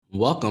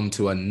Welcome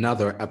to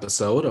another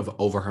episode of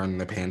Over Her in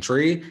the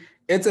Pantry.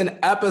 It's an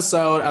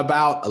episode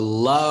about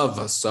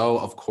love. So,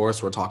 of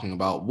course, we're talking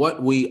about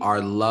what we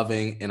are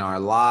loving in our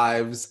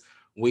lives.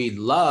 We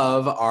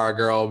love our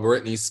girl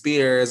Britney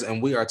Spears,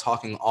 and we are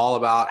talking all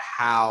about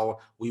how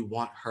we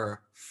want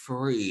her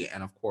free,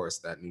 and of course,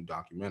 that new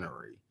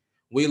documentary.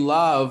 We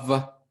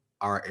love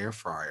our air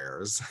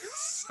fryers.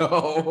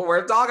 So,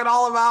 we're talking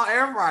all about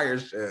air fryer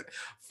shit,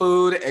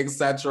 food,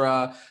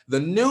 etc., the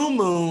new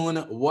moon,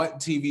 what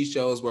TV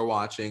shows we're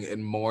watching,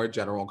 and more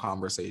general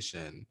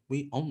conversation.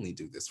 We only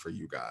do this for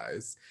you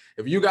guys.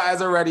 If you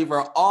guys are ready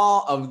for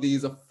all of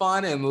these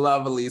fun and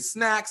lovely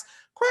snacks,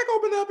 crack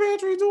open that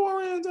pantry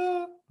door and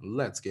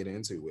let's get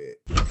into it.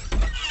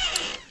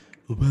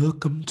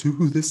 Welcome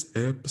to this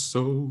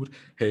episode.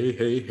 Hey,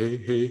 hey, hey,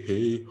 hey,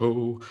 hey,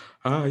 ho.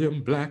 I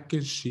am black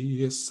and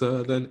she is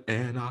southern,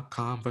 and our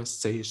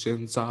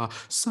conversations are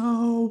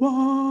so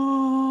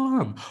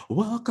warm.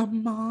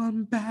 Welcome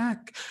on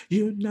back.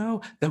 You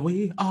know that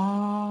we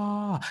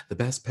are the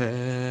best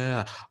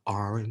pair.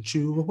 Aren't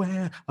you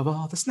aware of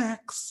all the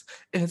snacks?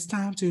 It's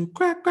time to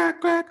crack,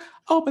 crack, crack.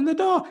 Open the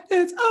door.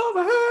 It's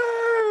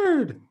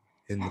overheard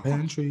in the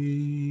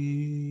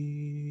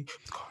pantry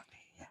with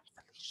Courtney and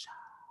Felicia.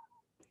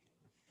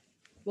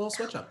 Little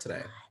switch up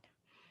today.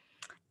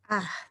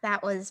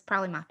 That was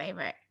probably my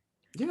favorite.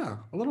 Yeah,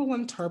 a little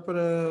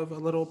interpretive, a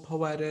little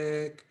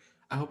poetic.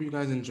 I hope you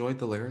guys enjoyed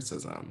the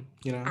lyricism,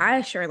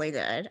 I surely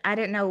did. I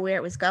didn't know where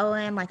it was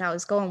going. Like I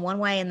was going one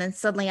way and then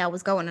suddenly I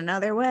was going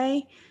another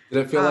way.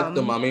 Did it feel like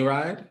the Mummy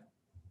ride?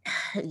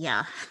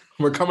 Yeah.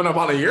 We're coming up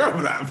on a year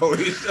of that,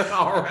 Felicia,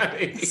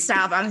 already.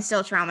 Stop. I'm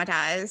still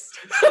traumatized.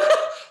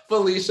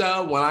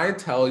 Felicia, when I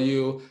tell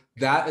you,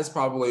 that is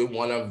probably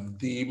one of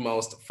the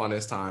most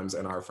funnest times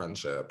in our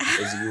friendship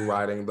is you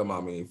riding the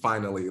Mummy,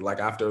 finally, like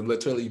after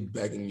literally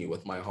begging you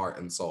with my heart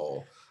and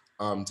soul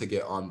to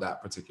get on that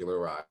particular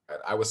ride.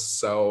 I was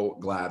so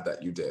glad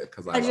that you did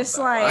because I just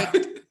like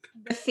ride.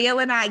 The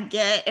feeling I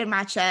get in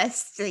my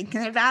chest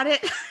thinking about it.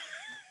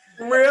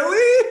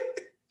 Really?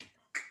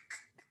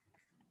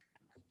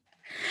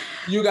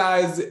 You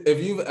guys,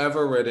 if you've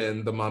ever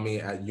ridden the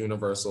Mummy at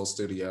Universal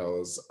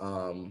Studios,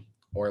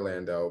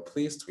 Orlando,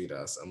 please tweet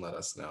us and let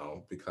us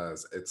know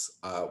because it's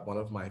one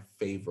of my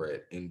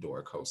favorite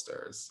indoor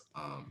coasters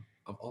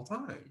of all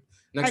time.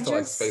 Next to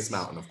like Space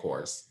Mountain, of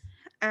course.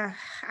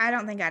 I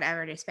don't think I'd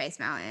ever do Space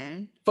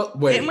Mountain. But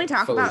wait, didn't we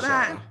talk Felicia,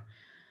 about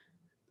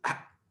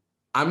that?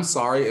 I'm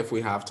sorry if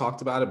we have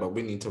talked about it, but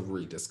we need to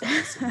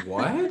rediscuss.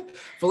 What?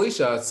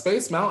 Felicia,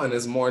 Space Mountain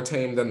is more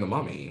tame than the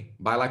Mummy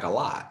by like a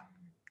lot.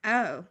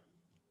 Oh.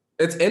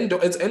 It's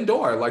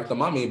indoor like the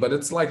Mummy, but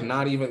it's like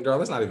not even, girl,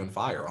 there's not even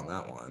fire on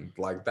that one.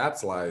 Like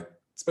that's like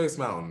Space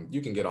Mountain. You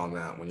can get on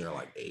that when you're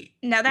like 8.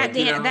 No,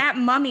 that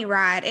Mummy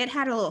ride, it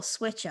had a little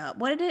switch up.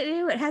 What did it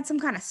do? It had some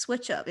kind of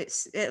switch up. It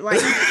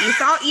like you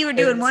thought you were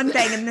doing one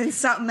thing and then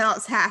something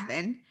else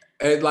happened.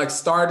 It like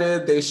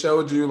started, they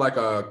showed you like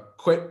a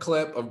quick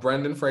clip of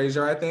Brendan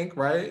Fraser, I think,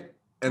 right?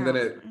 And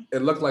then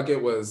it looked like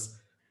it was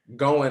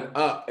going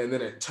up and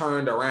then it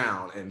turned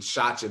around and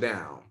shot you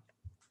down.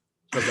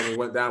 Because then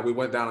we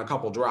went down a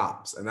couple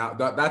drops, and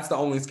that's the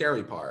only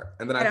scary part.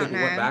 And then I think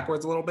we went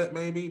backwards a little bit,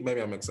 maybe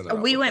I'm mixing it up.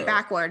 We went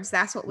backwards.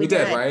 That's what we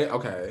did, right?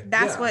 Okay.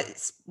 That's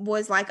what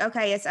was like,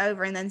 okay, it's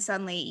over, and then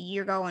suddenly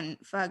you're going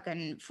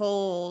fucking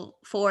full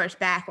force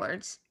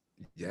backwards.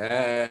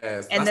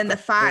 Yes. And then the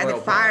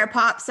fire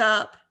pops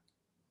up.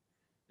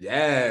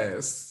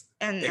 Yes.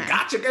 And it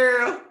got you,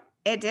 girl.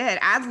 It did.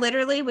 I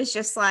literally was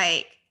just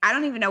like, I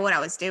don't even know what I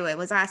was doing.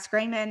 Was I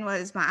screaming?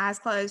 Was my eyes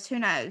closed? Who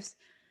knows?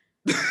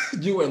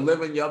 You were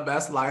living your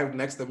best life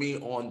next to me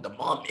on the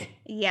Mummy.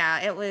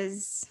 Yeah, it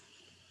was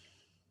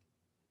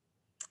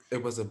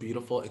a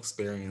beautiful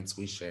experience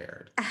we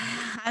shared.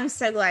 I'm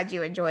so glad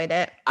you enjoyed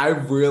it. I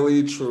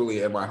really,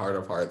 truly, in my heart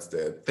of hearts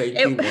did. Thank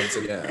you once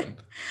again.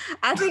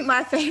 I think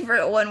my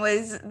favorite one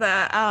was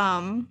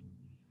the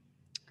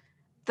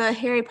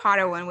Harry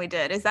Potter one we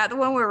did. Is that the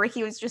one where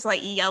Ricky was just like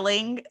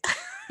yelling?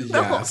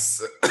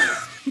 Yes.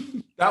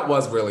 That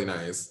was really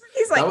nice.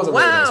 He's like, that was a whoa.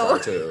 really nice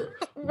part too.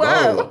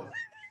 Whoa.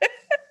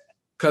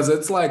 Because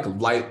it's like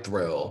light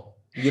thrill,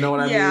 you know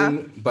what I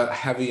mean? But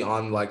heavy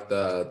on like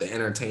the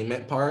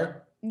entertainment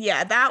part.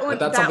 Yeah, that one. But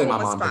that's something my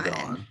mom could get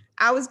on.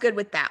 I was good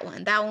with that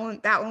one. That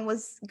one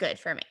was good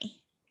for me.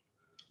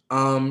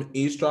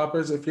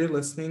 Eavesdroppers, if you're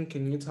listening,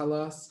 can you tell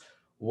us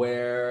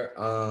where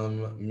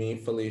me,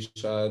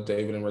 Felicia,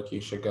 David, and Ricky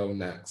should go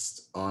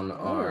next on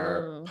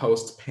our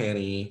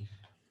post-panty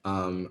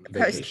vacation?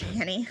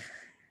 Post-panty.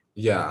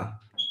 Yeah,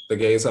 the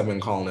gays have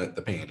been calling it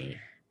the panty.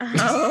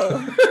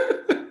 Oh.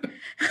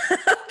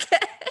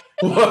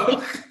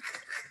 What?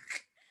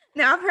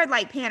 Now I've heard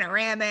like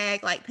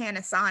panoramic, like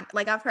Panasonic,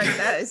 like I've heard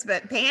those,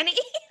 but panty?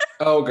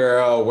 Oh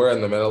girl, we're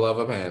in the middle of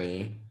a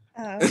panty.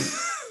 Oh.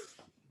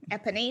 A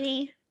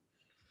panini?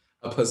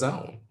 A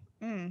pizzone.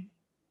 A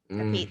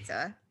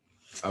pizza.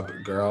 A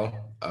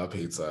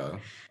pizza.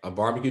 A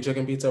barbecue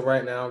chicken pizza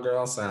right now,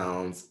 girl,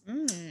 sounds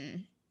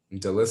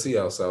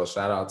delicioso.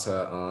 Shout out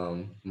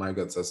to my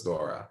good sis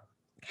Dora.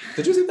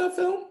 Did you see that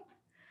film?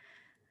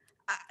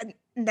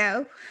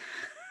 No.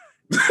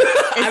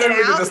 I didn't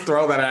mean to just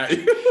throw that at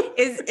you.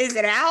 Is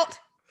it out?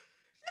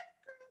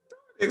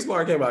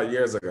 Explorer came out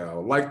years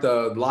ago. Like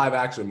the live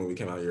action movie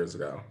came out years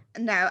ago.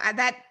 No,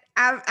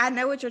 I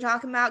know what you're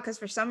talking about because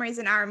for some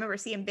reason I remember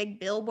seeing big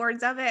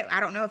billboards of it. I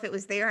don't know if it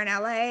was there in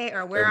LA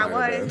or where I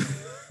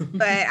was,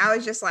 but I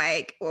was just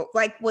like,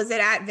 was it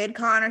at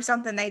VidCon or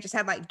something? They just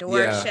had like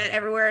doors shut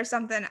everywhere or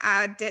something.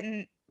 I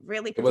didn't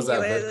really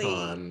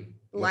particularly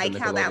like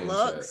how that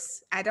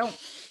looks. I don't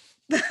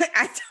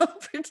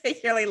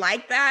particularly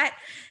like that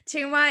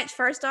too much,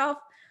 first off.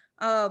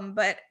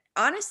 But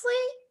honestly,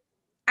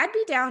 I'd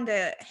be down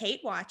to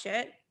hate watch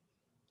it.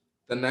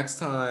 The next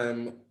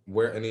time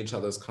we're in each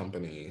other's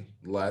company,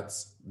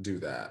 let's do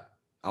that.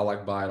 I'll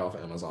like buy it off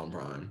Amazon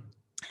Prime.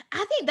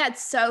 I think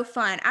that's so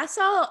fun. I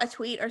saw a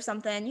tweet or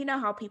something. You know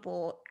how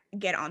people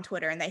get on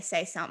Twitter and they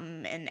say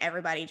something and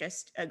everybody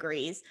just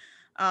agrees,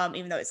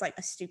 even though it's like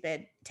a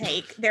stupid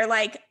take. They're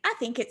like, I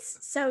think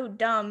it's so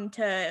dumb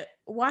to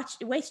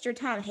waste your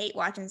time hate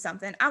watching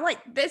something. I'm like,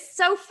 this is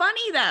so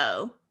funny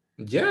though.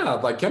 Yeah,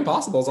 like Kim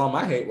Possible's on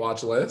my hate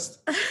watch list.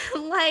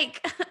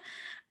 Like,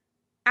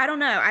 I don't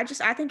know.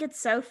 I think it's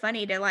so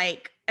funny to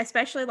like,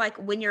 especially like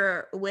when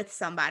you're with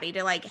somebody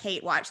to like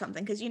hate watch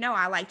something. Cause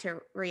I like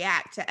to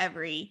react to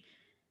every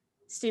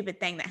stupid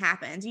thing that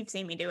happens. You've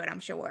seen me do it,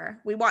 I'm sure.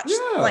 We watch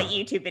like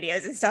YouTube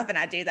videos and stuff and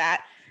I do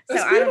that. So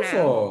I don't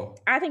know.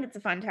 I think it's a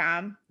fun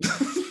time.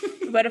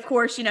 But of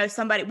course,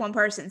 one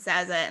person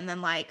says it and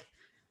then like,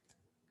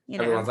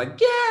 everyone's like,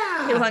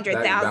 yeah,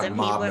 200,000 people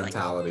mob are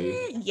mentality.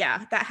 Like,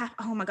 yeah,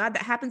 oh my God,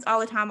 that happens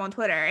all the time on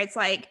Twitter. It's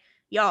like,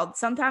 y'all,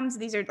 sometimes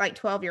these are like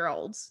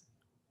 12-year-olds.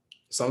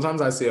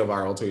 Sometimes I see a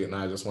viral tweet and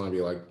I just want to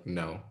be like,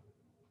 no.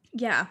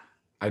 Yeah.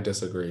 I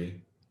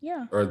disagree.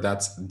 Yeah. Or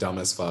that's dumb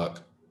as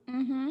fuck.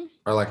 Mm-hmm.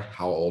 Or like,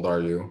 how old are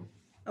you?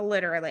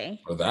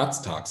 Literally. Or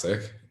that's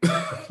toxic.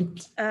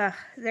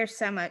 There's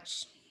so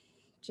much.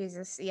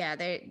 Jesus. Yeah,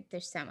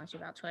 there's so much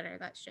about Twitter.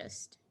 That's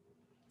just...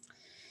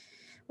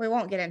 We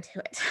won't get into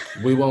it.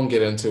 We won't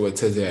get into it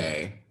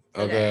today.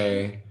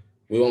 Okay.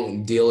 We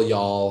won't deal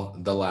y'all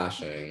the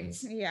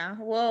lashings. Yeah,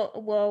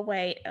 we'll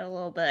wait a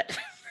little bit.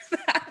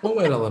 We'll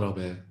wait a little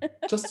bit.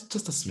 Just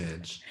a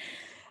smidge.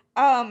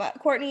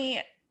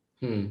 Courtney,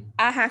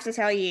 I have to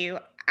tell you,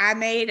 I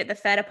made the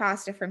feta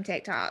pasta from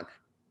TikTok.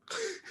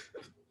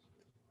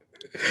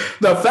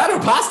 The feta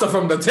pasta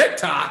from the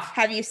TikTok?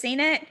 Have you seen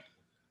it?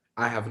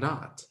 I have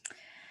not.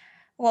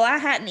 Well, I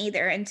hadn't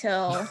either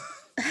until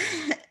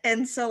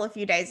a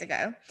few days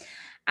ago.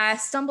 I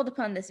stumbled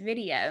upon this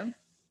video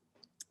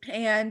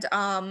and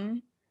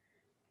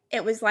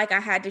it was like I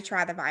had to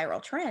try the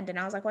viral trend and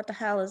I was like, what the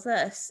hell is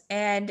this?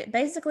 And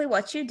basically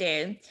what you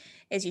do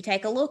is you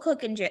take a little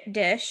cooking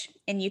dish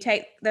and you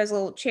take those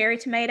little cherry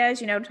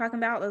tomatoes, you know what I'm talking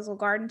about? Those little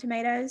garden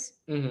tomatoes.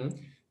 Mm-hmm.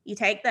 You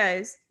take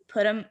those,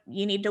 put them,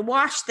 you need to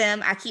wash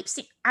them. I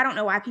don't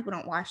know why people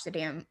don't wash the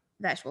damn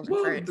vegetables and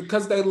fruit.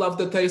 Because they love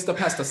the taste of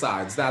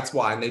pesticides. That's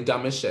why. And they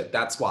dumb as shit.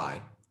 That's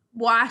why.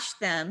 Wash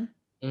them.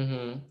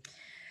 Mm-hmm.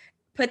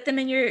 Put them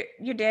in your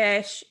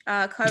dish.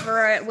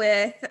 Cover it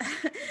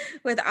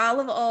with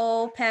olive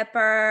oil,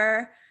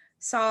 pepper,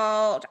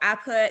 salt. I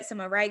put some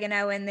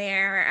oregano in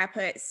there. I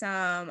put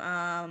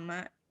some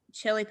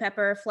chili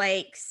pepper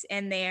flakes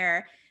in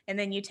there. And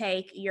then you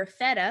take your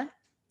feta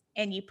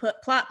and you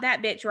plop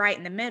that bitch right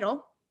in the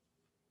middle.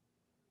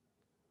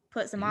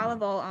 Put some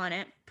olive oil on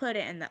it. Put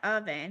it in the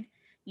oven.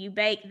 You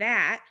bake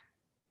that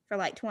for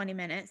like 20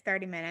 minutes,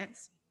 30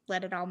 minutes.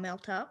 Let it all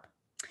melt up.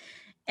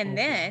 And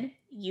then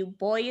you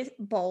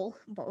boil.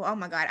 Oh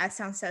my God, I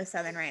sound so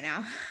Southern right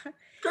now.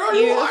 Girl,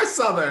 you are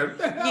Southern.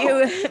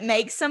 You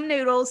make some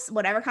noodles,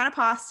 whatever kind of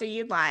pasta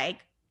you'd like.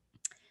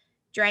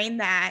 Drain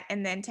that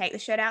and then take the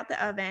shit out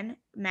the oven.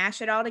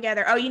 Mash it all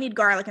together. Oh, you need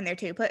garlic in there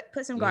too. Put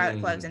some garlic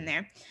cloves in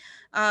there.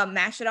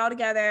 Mash it all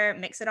together.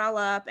 Mix it all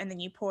up. And then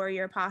you pour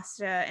your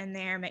pasta in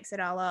there. Mix it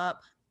all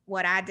up.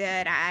 What I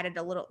did, I added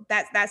a little,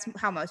 that's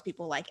how most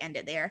people like end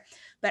it there.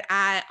 But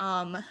I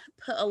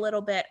put a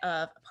little bit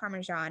of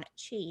Parmesan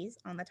cheese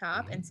on the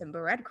top and some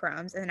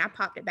breadcrumbs. And then I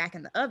popped it back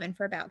in the oven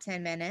for about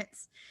 10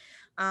 minutes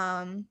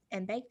and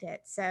baked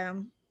it.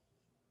 So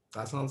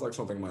that sounds like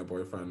something my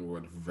boyfriend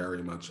would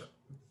very much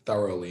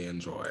thoroughly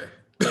enjoy.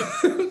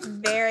 It's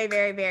very,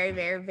 very, very,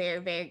 very, very,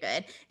 very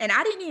good. And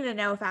I didn't even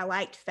know if I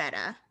liked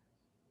feta.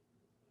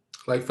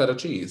 Like feta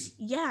cheese?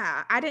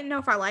 Yeah, I didn't know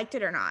if I liked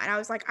it or not. And I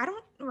was like, I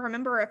don't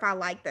remember if I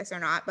like this or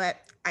not,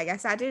 but I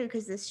guess I do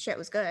because this shit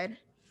was good.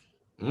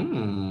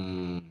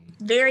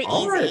 Very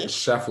all easy. Right,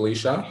 Chef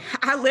Leisha.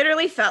 I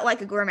literally felt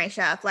like a gourmet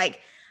chef.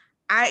 Like,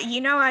 I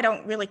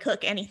don't really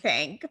cook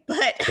anything,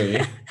 but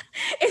I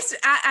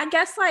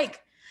guess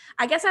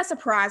I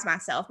surprised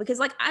myself because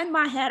like in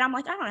my head, I'm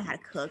like, I don't know how to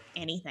cook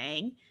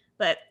anything,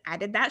 but I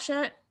did that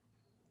shit.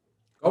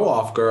 Go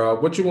off, girl.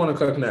 What you want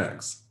to cook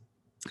next?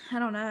 I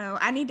don't know.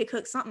 I need to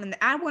cook something.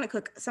 I want to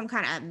cook some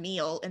kind of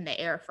meal in the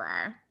air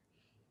fryer.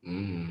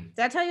 Did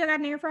I tell you I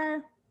got an air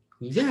fryer?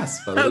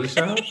 Yes,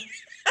 Felicia. Okay.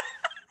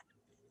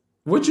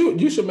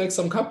 You should make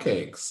some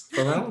cupcakes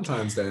for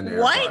Valentine's Day in the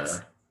air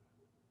fryer.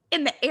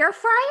 In the air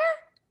fryer?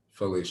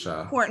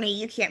 Felicia. Courtney,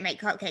 you can't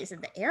make cupcakes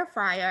in the air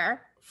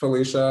fryer.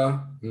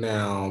 Felicia,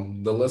 now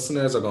the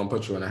listeners are going to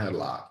put you in a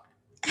headlock.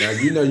 Now,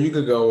 you know, you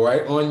could go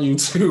right on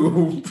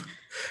YouTube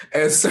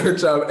and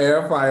search up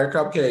air fryer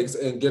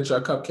cupcakes and get your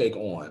cupcake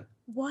on.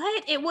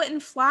 What? It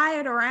wouldn't fly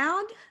it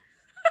around?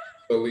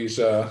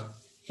 Felicia.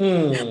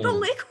 The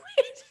liquid.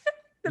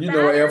 You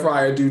know, air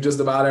fryer do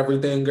just about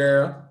everything,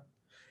 girl.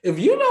 If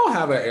you don't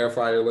have an air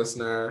fryer,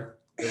 listener,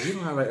 if you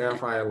don't have an air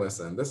fryer,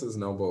 listen, this is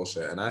no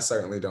bullshit. And I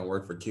certainly don't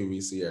work for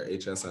QVC or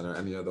HSN or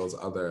any of those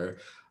other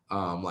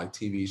like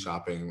TV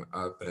shopping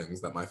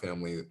things that my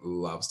family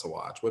loves to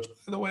watch, which,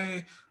 by the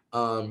way,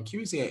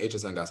 QVC and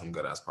HSN got some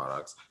good ass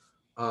products.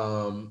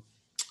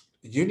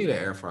 You need an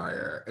air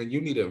fryer, and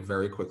you need it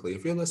very quickly.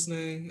 If you're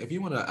listening, if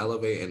you want to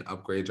elevate and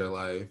upgrade your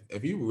life,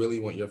 if you really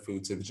want your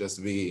food to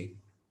just be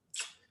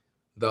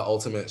the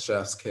ultimate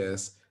chef's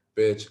kiss,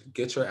 bitch,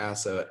 get your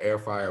ass an air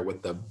fryer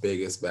with the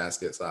biggest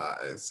basket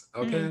size.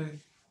 Okay?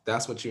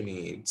 That's what you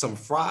need. Some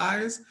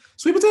fries,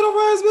 sweet potato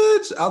fries,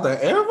 bitch, out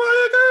the air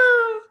fryer,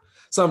 girl.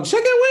 Some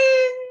chicken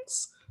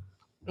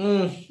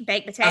wings.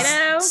 Baked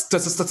potato.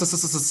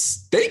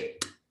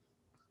 Steak.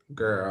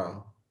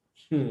 Girl.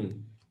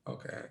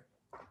 Okay.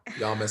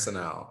 Y'all missing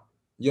out.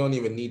 You don't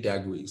even need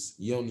that grease.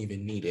 You don't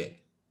even need it.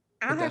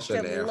 I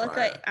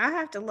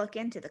have to look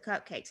into the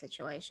cupcake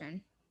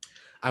situation.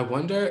 I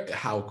wonder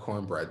how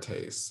cornbread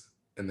tastes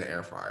in the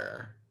air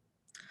fryer.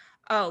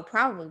 Oh,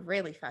 probably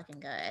really fucking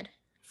good.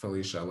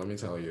 Felicia, let me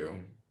tell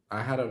you.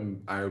 I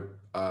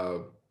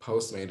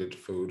Postmated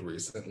food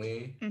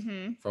recently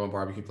from a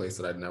barbecue place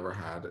that I'd never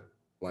had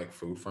like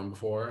food from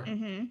before.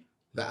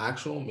 The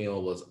actual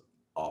meal was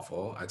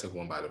awful. I took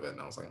one bite of it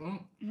and I was like,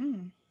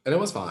 And it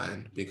was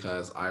fine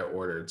because I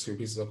ordered 2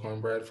 pieces of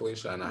cornbread,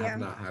 Felicia, and I have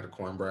not had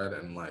cornbread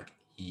in like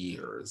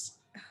years.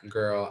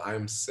 Girl,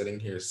 I'm sitting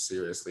here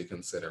seriously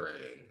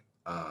considering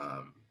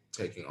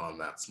taking on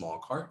that small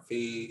cart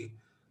fee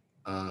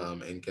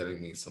and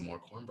getting me some more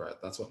cornbread.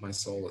 That's what my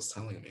soul is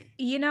telling me.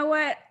 You know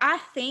what? I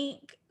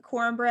think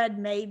cornbread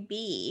may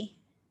be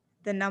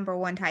the number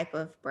one type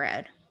of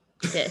bread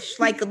dish,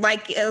 like a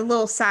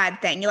little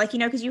side thing. Like, you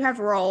know, because you have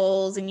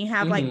rolls and you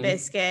have like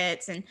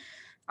biscuits and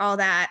all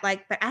that.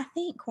 Like, but I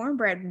think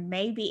cornbread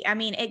may be. I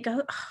mean, it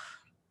goes.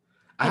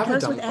 I have a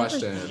dumb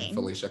question,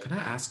 Felicia. Can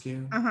I ask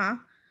you?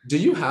 Do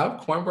you have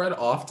cornbread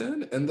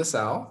often in the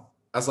South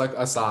as like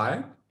a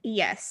side?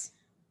 Yes.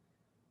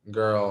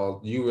 Girl,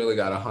 you really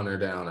got to hunt her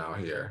down out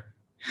here.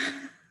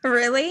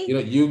 Really? You know,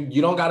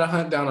 you don't got to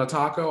hunt down a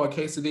taco, a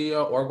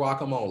quesadilla, or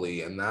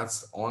guacamole, and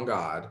that's on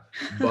God.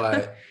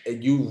 But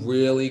you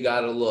really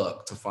got to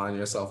look to find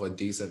yourself a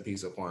decent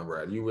piece of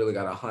cornbread. You really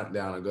got to hunt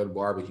down a good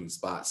barbecue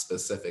spot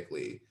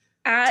specifically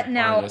to find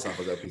yourself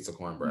a good piece of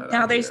cornbread.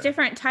 Now, there's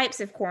different types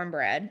of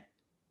cornbread.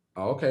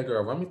 Oh, okay,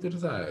 girl, run me through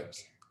the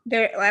types.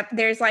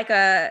 There's like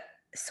a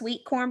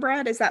sweet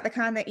cornbread. Is that the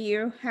kind that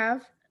you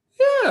have?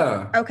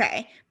 Yeah.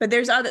 Okay, but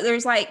there's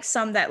like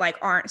some that like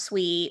aren't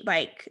sweet.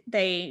 Like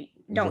they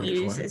don't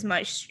use as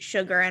much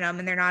sugar in them,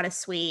 and they're not as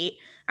sweet.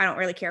 I don't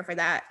really care for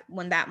that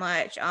one that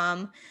much.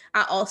 I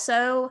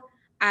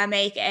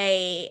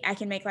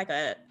can make like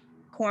a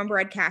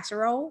cornbread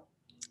casserole,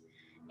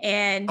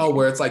 and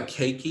where it's like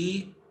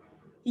cakey.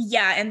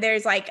 Yeah, and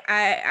there's like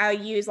I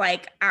use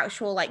like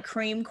actual like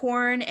cream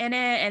corn in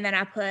it, and then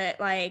I put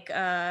like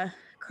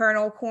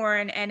kernel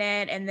corn in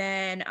it, and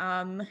then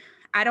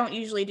I don't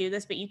usually do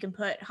this, but you can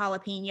put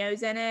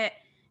jalapenos in it,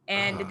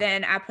 and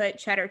then I put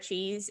cheddar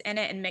cheese in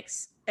it and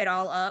mix it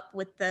all up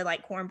with the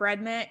like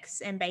cornbread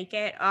mix and bake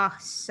it. Oh,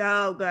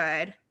 so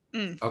good.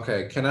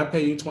 Okay, can I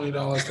pay you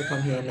 $20 to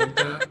come here and make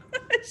that?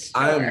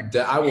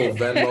 Sure. I will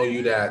Venmo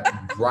you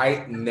that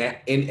right now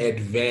in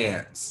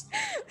advance.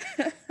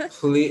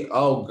 Please.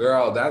 Oh,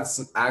 girl,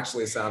 that's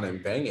actually sounding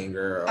banging,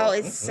 girl. Oh,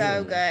 it's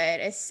so good.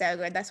 It's so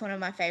good. That's one of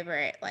my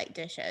favorite like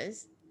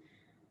dishes.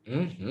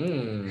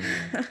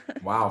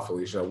 Wow,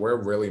 Felicia, we're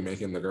really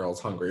making the girls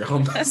hungry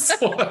on this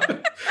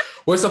one.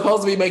 We're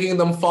supposed to be making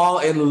them fall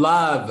in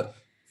love.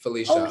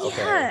 Felicia, oh,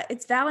 yeah,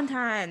 it's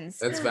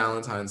Valentine's. It's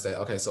Valentine's Day.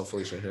 Okay, so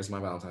Felicia, here's my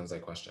Valentine's Day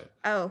question.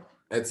 Oh.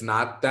 It's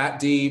not that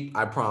deep,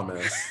 I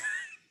promise.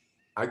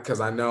 Because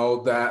I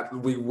know that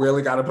we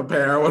really got to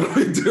prepare when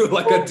we do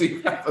like a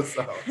deep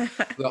episode.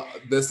 So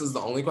this is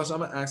the only question I'm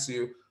going to ask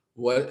you.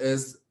 What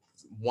is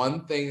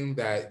one thing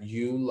that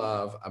you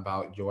love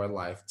about your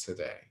life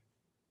today?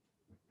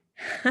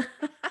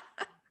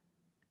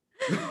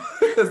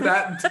 Is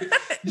that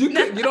you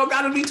don't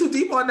got to be too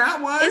deep on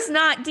that one? It's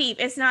not deep.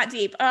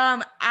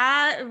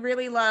 I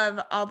really love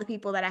all the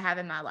people that I have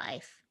in my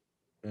life.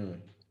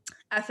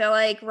 I feel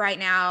like right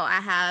now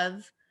I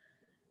have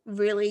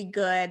really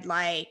good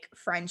like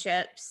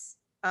friendships,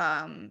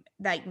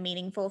 like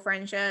meaningful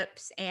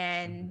friendships,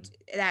 and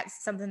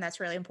that's something that's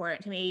really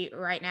important to me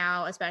right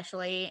now,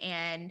 especially,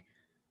 and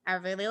I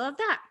really love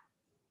that.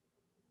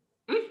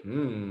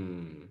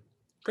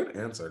 Good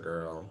answer,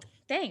 girl.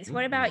 Thanks.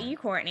 What about you,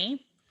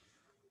 Courtney?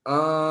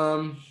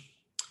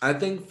 I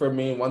think for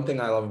me, one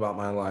thing I love about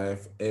my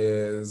life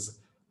is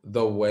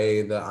the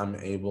way that I'm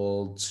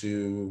able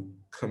to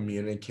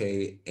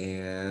communicate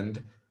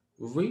and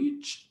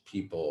reach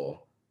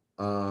people.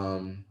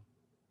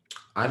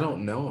 I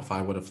don't know if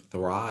I would have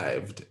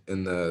thrived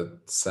in the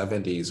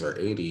 70s or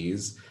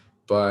 80s,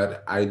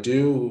 but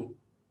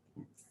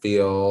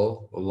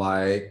feel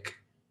like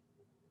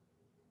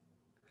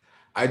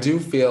I do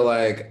feel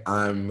like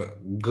I'm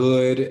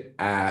good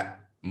at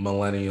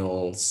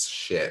millennials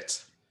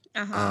shit.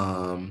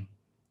 And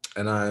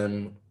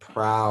I'm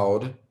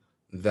proud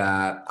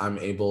that I'm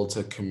able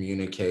to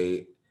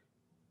communicate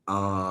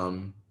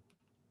my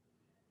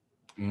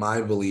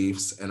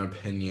beliefs and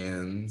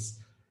opinions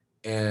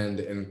and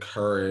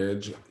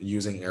encourage,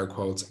 using air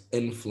quotes,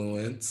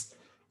 influence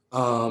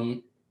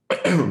an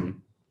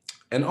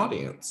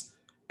audience.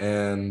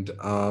 And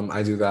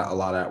I do that a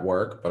lot at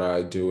work, but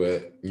I do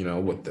it,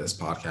 with this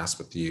podcast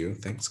with you.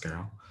 Thanks,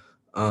 girl.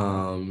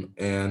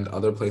 And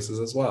other places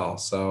as well.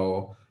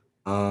 So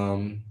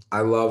I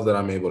love that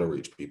I'm able to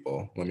reach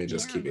people. Let me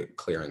just keep it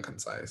clear and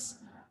concise.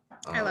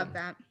 I love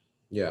that.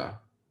 Yeah.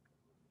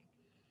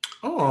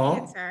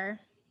 Oh.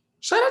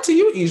 Shout out to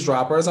you,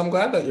 eavesdroppers. I'm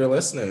glad that you're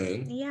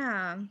listening.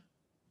 Yeah.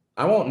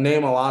 I won't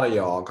name a lot of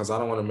y'all because I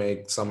don't want to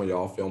make some of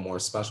y'all feel more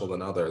special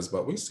than others,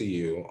 but we see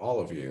you, all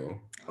of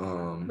you.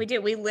 We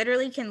do. We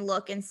literally can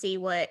look and see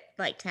what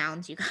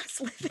towns you guys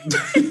live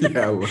in.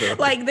 Yeah, literally.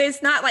 Like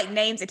there's not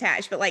names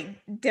attached, but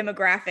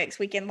demographics.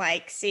 We can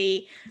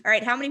see, all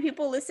right, how many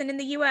people listen in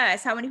the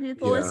US? How many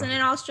people listen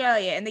in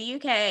Australia, in the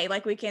UK?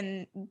 We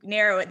can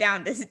narrow it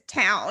down to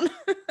town.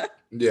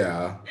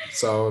 Yeah.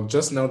 So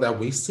just know that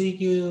we see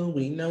you,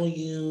 we know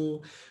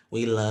you,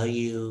 we love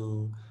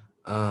you.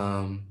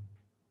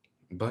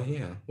 But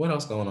yeah, what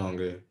else going on,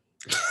 good?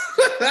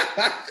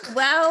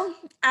 Well,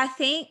 I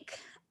think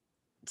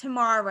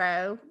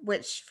tomorrow,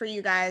 which for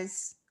you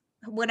guys,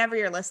 whenever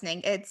you're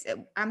listening,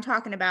 I'm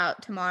talking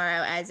about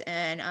tomorrow as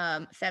in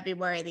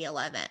February the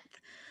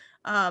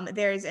 11th.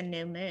 There's a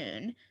new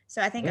moon.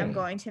 So I think I'm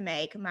going to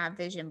make my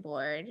vision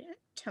board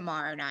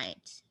tomorrow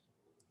night.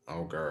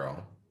 Oh,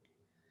 girl.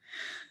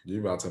 You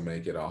about to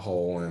make it a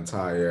whole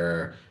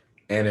entire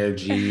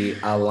energy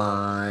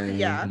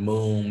aligned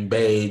moon,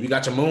 babe. You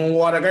got your moon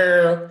water,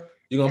 girl.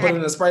 You gonna put it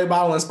in a spray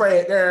bottle and spray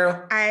it,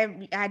 girl?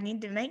 I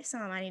need to make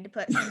some. I need to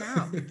put some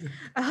out.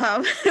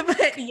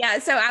 But yeah,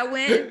 so I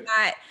went and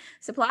got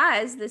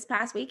supplies this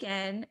past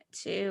weekend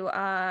to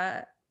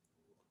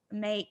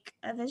make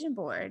a vision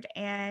board,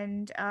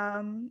 and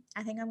I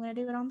think I'm gonna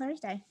do it on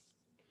Thursday.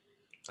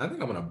 I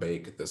think I'm gonna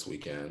bake this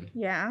weekend.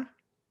 Yeah.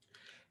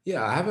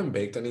 Yeah, I haven't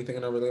baked anything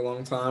in a really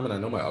long time, and I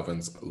know my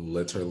oven's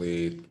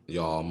literally,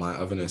 y'all, my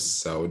oven is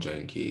so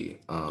janky.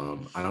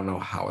 I don't know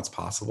how it's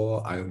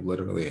possible. I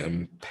literally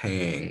am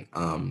paying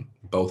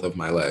both of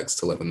my legs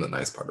to live in the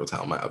nice part of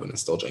town. My oven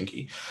is still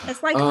janky. It's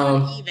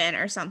uneven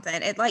or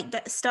something. It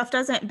stuff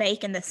doesn't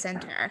bake in the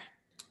center.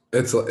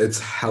 It's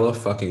hella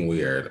fucking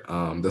weird.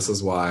 This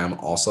is why I'm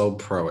also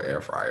pro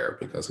air fryer,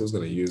 because who's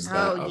gonna use that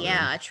oven?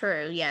 Yeah,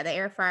 true. Yeah, the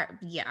air fryer.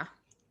 Yeah.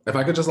 If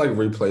I could just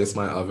replace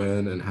my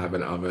oven and have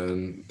an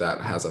oven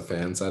that has a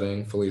fan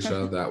setting,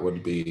 Felicia, that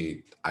would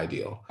be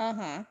ideal.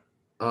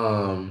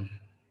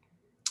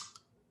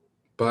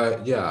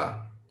 But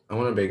yeah, I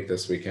want to bake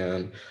this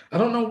weekend. I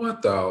don't know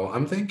what though.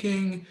 I'm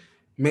thinking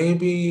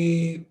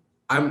maybe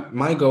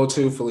my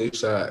go-to,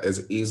 Felicia,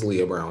 is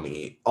easily a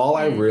brownie. All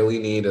I really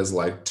need is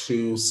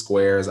 2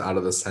 squares out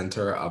of the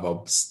center of a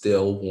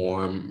still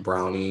warm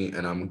brownie,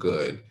 and I'm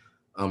good.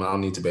 I'll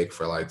need to bake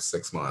for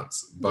 6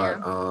 months. But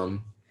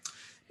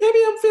maybe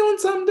I'm feeling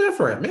something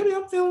different. Maybe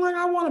I'm feeling like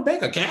I want to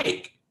bake a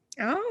cake.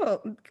 Oh,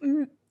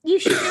 you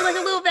should do a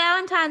little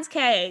Valentine's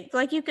cake.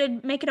 You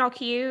could make it all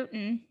cute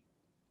and.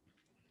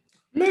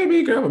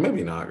 Maybe, girl, but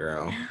maybe not,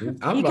 girl.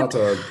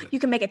 You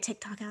can make a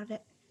TikTok out of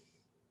it.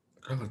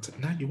 Girl,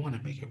 now you want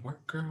to make it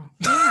work, girl.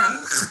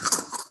 Yeah.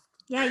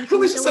 Yeah, you can.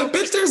 Felicia said,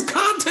 "Bitch, there's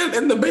content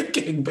in the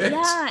baking, bitch."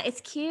 Yeah,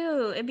 it's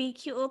cute. It'd be a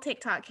cute little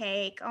TikTok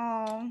cake.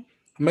 Oh.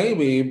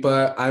 Maybe,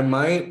 but I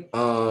might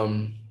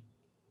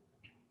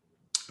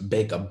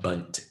bake a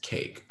bundt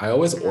cake. I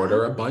always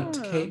order a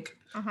bundt cake,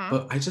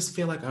 but I just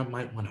feel like I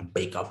might want to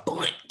bake a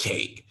bundt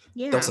cake.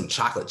 Yeah. Throw some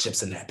chocolate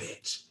chips in that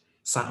bitch.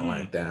 Something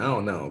like that. I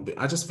don't know. But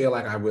I just feel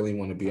like I really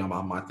want to be on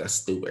my Martha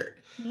Stewart.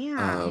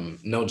 Yeah.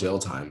 No jail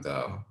time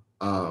though.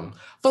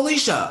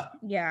 Felicia.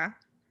 Yeah.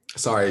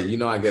 Sorry,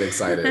 I get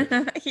excited.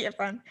 Yeah,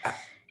 fun.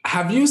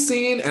 Have you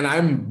seen, and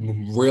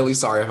I'm really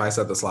sorry if I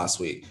said this last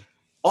week,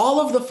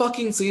 all of the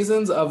fucking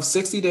seasons of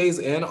 60 Days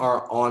In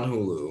are on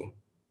Hulu.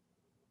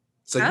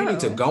 So you need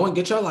to go and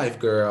get your life,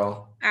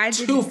 girl.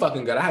 Too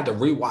fucking good. I had to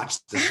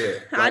rewatch the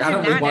shit. I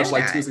don't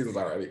rewatch 2 seasons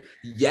already.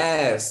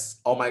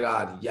 Yes. Oh my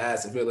God.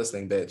 Yes. If you're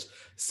listening, bitch.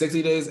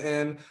 60 Days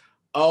In.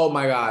 Oh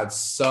my God.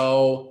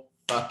 So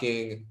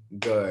fucking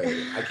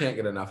good. I can't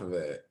get enough of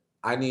it.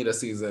 I need a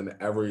season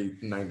every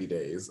 90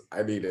 days.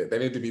 I need it. They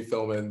need to be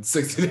filming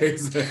 60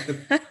 Days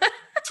In.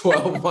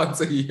 12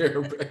 months a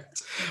year,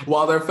 bitch.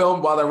 While they're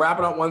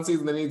wrapping up one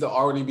season, they need to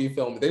already be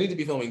filming. They need to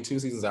be filming 2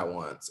 seasons at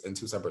once in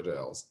 2 separate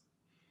jails.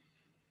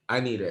 I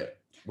need it.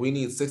 We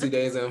need 60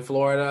 days in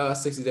Florida,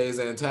 60 days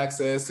in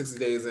Texas, 60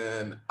 days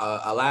in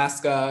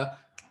Alaska.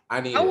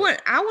 I need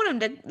it. I want them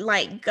to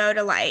like go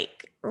to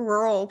like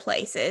rural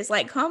places.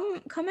 Like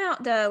come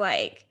out to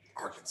like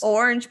Arkansas.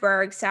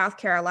 Orangeburg, South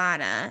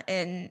Carolina,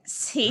 and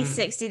see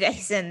 60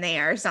 days in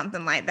there or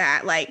something like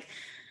that. Like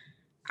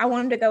I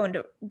want them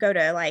to go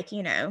to like,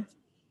 you know,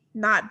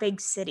 not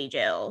big city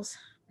jails.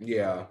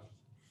 Yeah.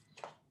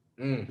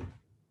 I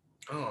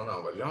don't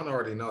know, but y'all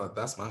already know that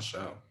that's my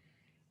show.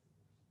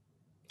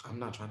 I'm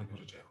not trying to go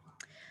to jail.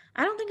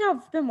 I don't think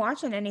I've been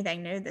watching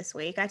anything new this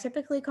week. I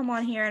typically come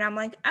on here and I'm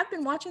like, I've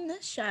been watching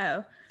this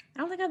show. I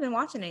don't think I've been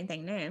watching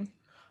anything new.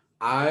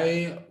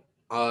 I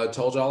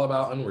told y'all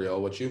about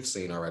Unreal, which you've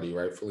seen already,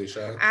 right,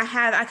 Felicia? I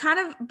have. I kind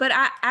of, but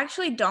I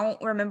actually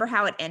don't remember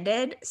how it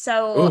ended.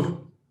 So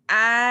Ooh.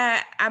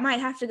 I might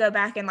have to go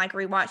back and like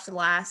rewatch the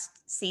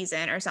last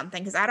season or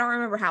something because I don't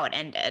remember how it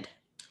ended.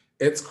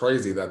 It's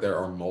crazy that there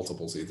are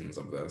multiple seasons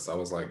of this. I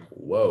was like,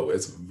 whoa,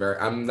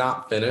 I'm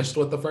not finished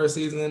with the first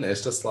season.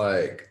 It's just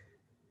like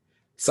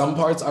some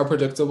parts are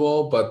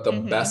predictable, but the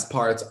best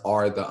parts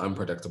are the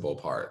unpredictable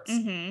parts.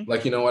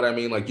 Like, you know what I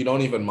mean? Like, you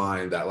don't even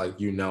mind that, like,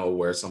 you know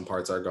where some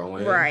parts are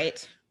going.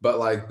 Right. But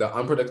like the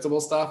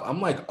unpredictable stuff, I'm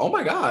like, oh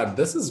my God,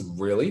 this is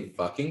really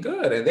fucking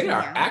good. And they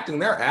are acting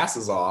their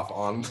asses off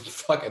on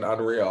fucking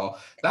Unreal.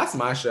 That's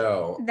my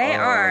show. They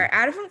are.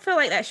 I don't feel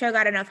like that show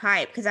got enough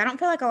hype because I don't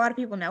feel like a lot of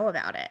people know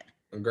about it.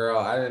 Girl,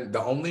 I didn't.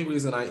 The only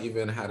reason I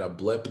even had a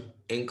blip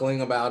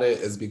inkling about it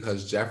is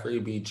because Jeffrey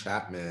B.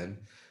 Chapman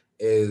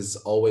is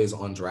always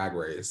on Drag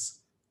Race.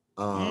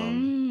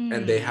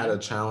 And they had a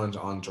challenge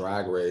on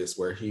Drag Race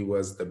where he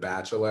was the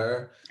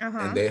bachelor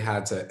and they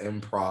had to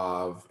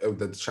improv.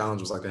 The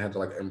challenge was like they had to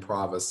like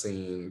improv a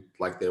scene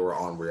like they were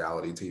on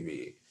reality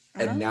TV.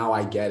 And now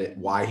I get it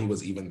why he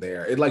was even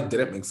there. It like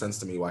didn't make sense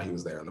to me why he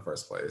was there in the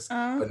first place.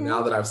 But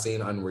now that I've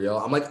seen Unreal,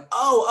 I'm like,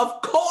 oh,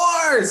 of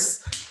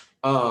course.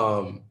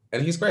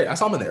 And he's great. I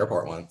saw him in the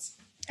airport once.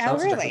 Shout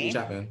out to Jeffrey B.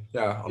 Chapman.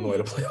 Yeah, on the way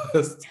to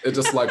playlist. It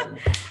just like,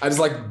 I just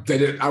like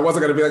didn't, I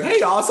wasn't gonna be like, hey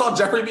y'all, I saw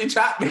Jeffrey B.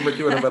 Chapman, but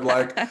you would have been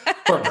like,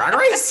 for a Drag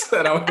Race?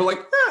 And I would be like,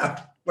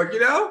 yeah, like,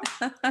 you know?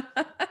 I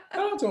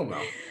don't do him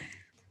though.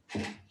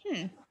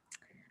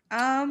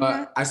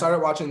 I started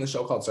watching the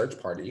show called Search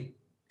Party.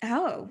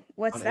 Oh,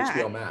 what's on that?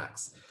 HBO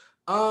Max.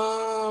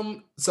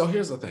 So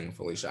here's the thing,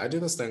 Felicia. I do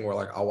this thing where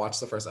like I'll watch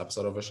the first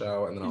episode of a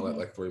show and then I'll let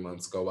like 3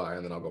 months go by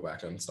and then I'll go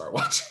back and start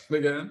watching it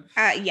again.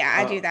 Yeah,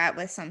 I do that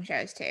with some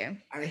shows too.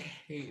 I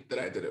hate that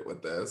I did it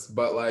with this,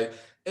 but like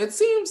it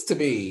seems to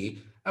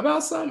be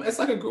about it's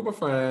like a group of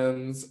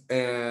friends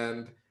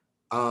and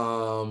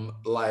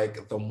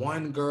like the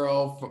one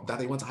girl that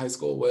they went to high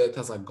school with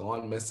has like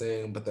gone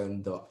missing, but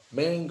then the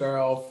main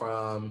girl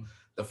from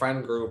the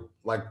friend group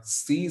like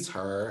sees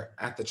her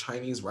at the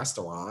Chinese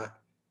restaurant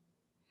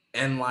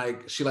and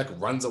like she like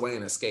runs away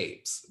and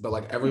escapes, but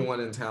like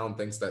everyone in town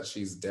thinks that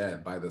she's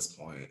dead by this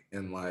point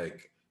and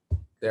like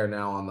they're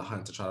now on the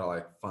hunt to try to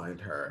like find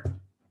her.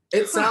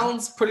 It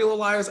sounds Pretty Little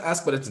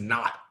Liars-esque, but it's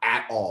not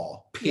at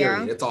all,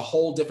 period. It's a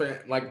whole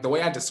different, like the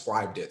way I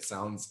described it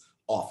sounds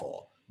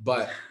awful,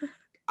 but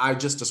I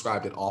just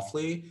described it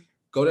awfully.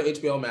 Go to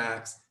HBO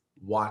Max,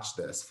 watch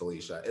this,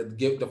 Felicia.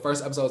 The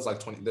first episode is like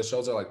 20, the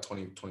shows are like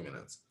 20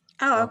 minutes.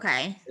 Oh,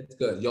 okay. It's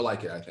good. You'll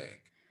like it, I think.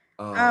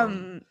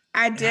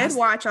 I did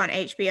watch on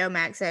HBO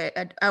Max.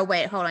 Oh,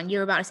 wait, hold on. You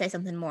were about to say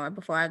something more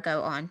before I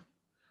go on.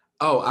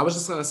 Oh, I was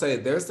just gonna say,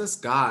 there's this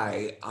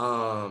guy,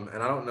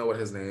 and I don't know what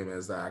his name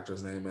is, the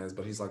actor's name is,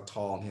 but he's like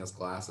tall and he has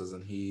glasses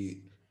and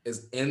he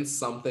is in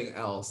something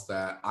else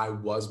that I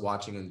was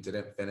watching and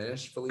didn't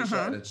finish,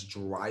 Felicia, and it's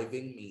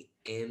driving me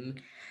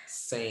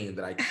insane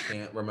that I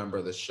can't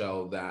remember the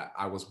show that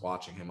I was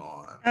watching him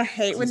on. I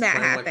hate when that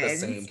happens. Like the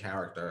same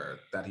character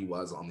that he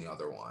was on the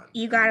other one.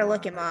 You gotta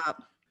look him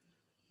up.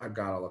 I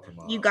gotta look him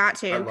up. You got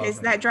to, because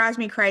that drives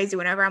me crazy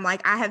whenever I'm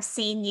like, I have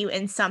seen you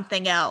in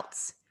something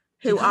else.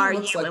 Who are you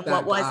like and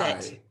what was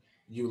it?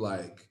 You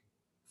like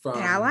from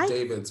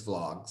David's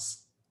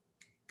vlogs.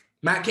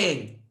 Matt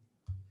King.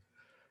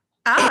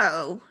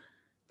 Oh.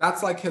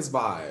 That's like his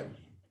vibe.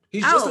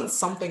 He's just in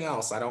something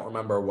else. I don't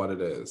remember what it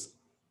is.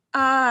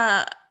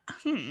 I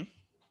don't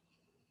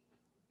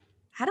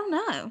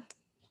know.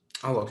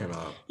 I'll look him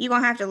up. You're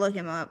gonna have to look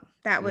him up.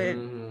 That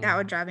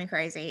would drive me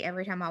crazy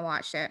every time I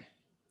watched it.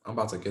 I'm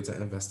about to get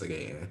to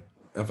investigating.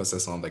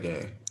 Emphasis on the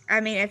gay.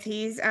 I mean, if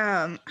he's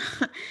it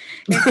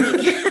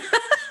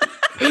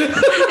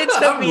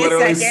took me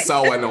literally a second.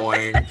 So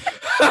annoying.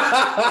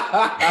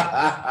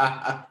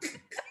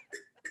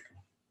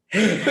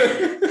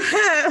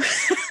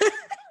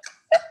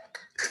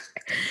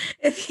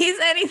 If he's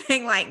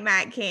anything like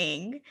Matt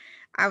King,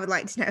 I would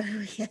like to know who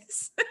he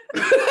is.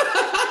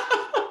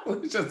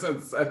 We just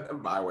said send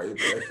him my way,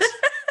 bitch.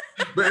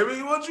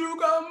 Baby, won't you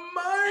come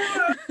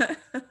my way?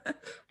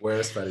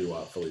 Where's Fetty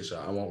Wap,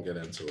 Felicia? I won't get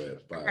into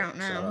it, but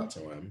shout out to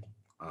him.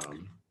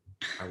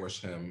 I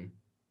wish him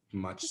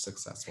much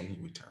success when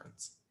he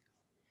returns.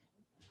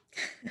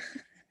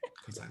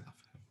 Because I love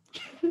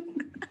him.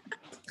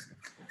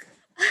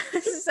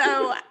 So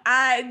So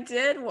I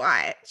did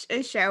watch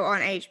a show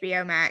on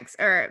HBO Max,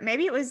 or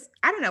maybe it was,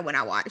 I don't know when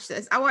I watched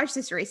this. I watched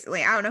this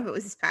recently. I don't know if it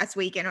was this past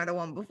weekend or the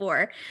one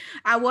before.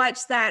 I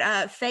watched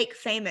that Fake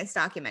Famous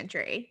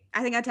documentary.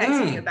 I think I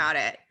texted you about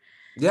it.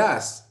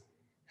 Yes.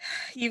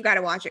 You've got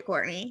to watch it,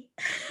 Courtney.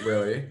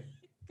 Really?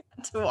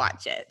 To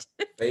watch it.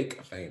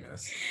 Fake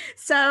Famous.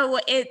 So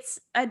it's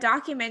a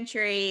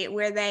documentary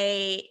where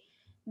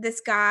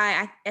this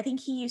guy, I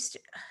think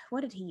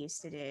what did he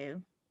used to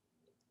do?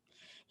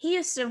 He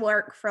used to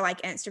work for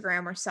like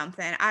Instagram or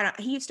something.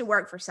 He used to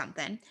work for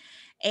something.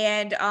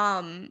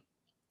 And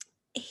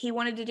he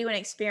wanted to do an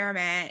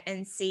experiment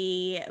and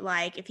see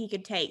like if he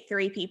could take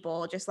 3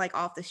 people just like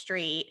off the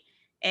street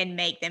and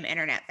make them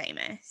internet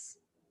famous.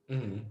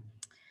 Mm-hmm.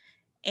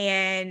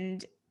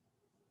 And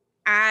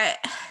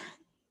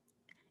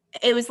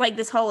it was like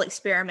this whole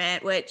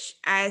experiment, which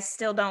I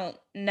still don't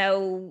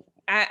know.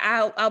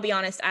 I'll be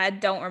honest, I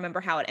don't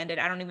remember how it ended.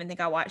 I don't even think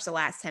I watched the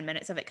last 10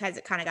 minutes of it because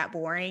it kind of got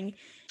boring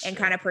and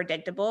kind of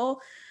predictable.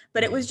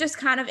 But it was just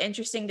kind of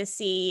interesting to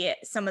see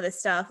some of the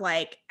stuff,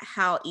 like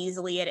how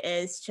easily it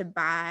is to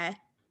buy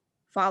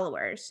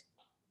followers,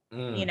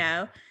 you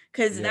know,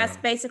 because that's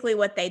basically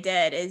what they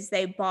did is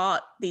they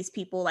bought these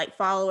people like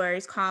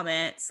followers,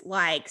 comments,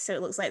 likes. So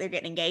it looks like they're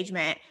getting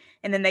engagement.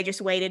 And then they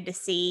just waited to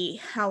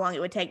see how long it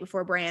would take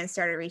before brands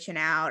started reaching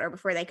out or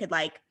before they could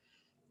like,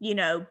 you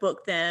know,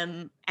 book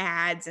them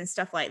ads and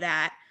stuff like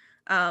that.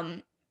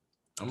 I'm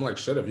like,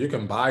 shit, if you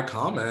can buy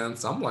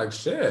comments, I'm like,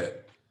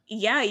 shit.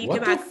 Yeah, you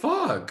what can buy. What the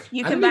fuck?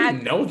 You I can didn't buy,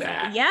 even know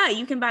that. Yeah,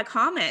 you can buy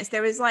comments.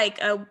 There was like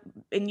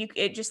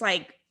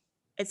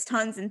it's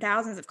tons and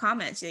thousands of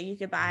comments that you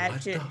could buy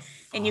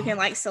and you can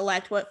like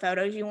select what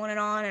photos you wanted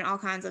on and all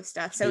kinds of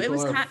stuff. So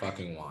People are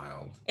fucking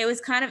wild. It was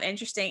kind of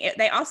interesting.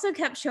 They also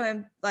kept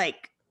showing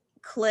like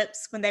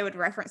clips when they would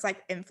reference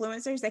like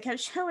influencers. They kept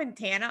showing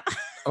Tana.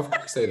 Of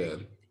course they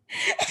did.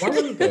 Why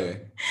wouldn't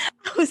they?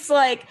 I was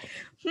like,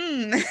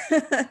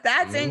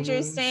 that's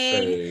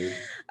interesting.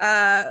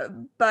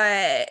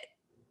 But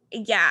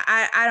yeah,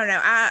 I don't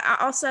know. I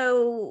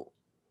also,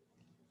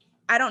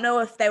 I don't know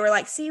if they were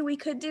like, see, we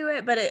could do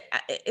it, but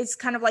it's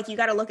kind of like you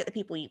got to look at the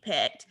people you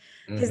picked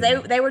because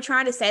they were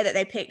trying to say that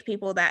they picked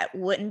people that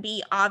wouldn't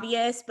be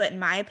obvious, but in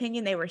my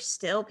opinion, they were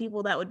still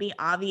people that would be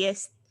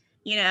obvious.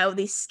 You know,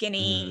 these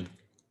skinny,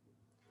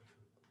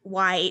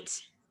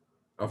 white.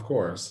 Of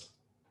course.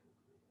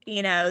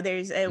 You know,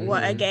 there's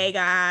a gay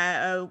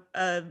guy,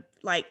 a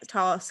like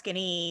tall,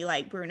 skinny,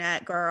 like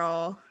brunette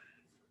girl.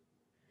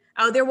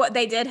 Oh, they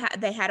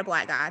had a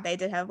black guy. They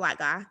did have a black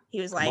guy. He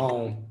was like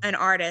an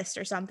artist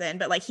or something,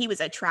 but like he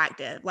was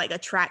attractive,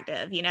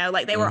 you know,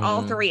 like they were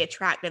all 3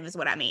 attractive is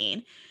what I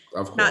mean.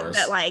 Of course. Not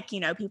that like,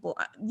 you know, people,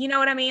 you know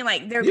what I mean?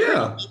 Like they're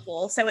pretty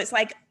people. So it's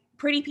like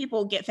pretty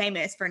people get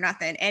famous for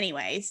nothing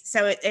anyways.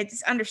 So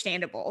it's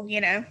understandable, you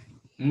know?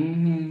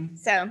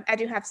 So I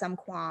do have some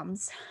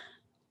qualms.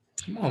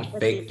 Come on,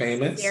 Fake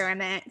Famous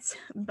experiments,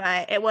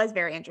 but it was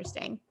very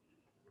interesting.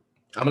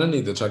 I'm gonna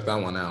need to check that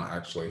one out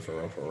actually,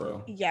 for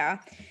real. Yeah,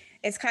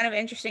 it's kind of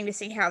interesting to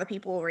see how the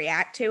people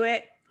react to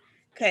it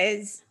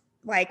because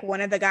like one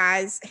of the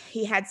guys,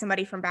 he had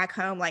somebody from back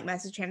home like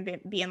message him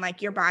being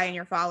like, you're buying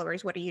your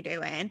followers, what are you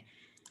doing?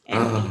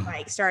 And he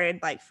like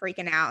started like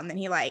freaking out, and then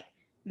he like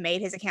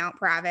made his account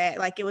private.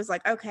 Like it was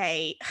like,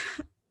 okay,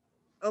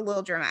 a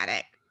little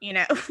dramatic, you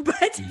know.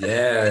 But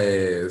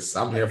yes,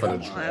 I'm here for the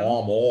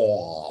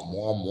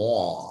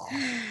more.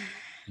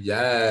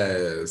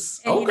 Yes.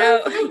 And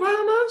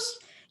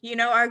you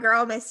know, our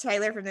girl Miss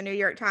Taylor from the New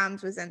York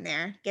Times was in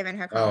there giving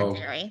her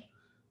commentary.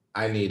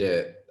 I need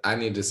it. I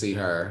need to see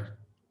her.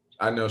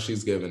 I know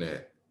she's giving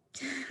it.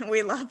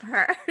 We love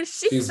her.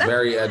 She's so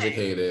very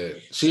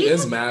educated. She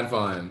is mad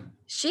fun.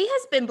 She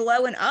has been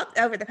blowing up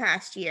over the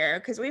past year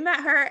because we met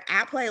her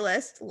at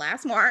Playlist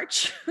last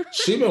March.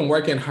 She's been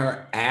working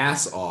her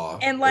ass off.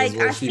 And like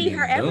I see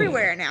her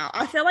everywhere now.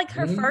 I feel like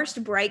her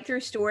first breakthrough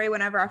story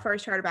whenever I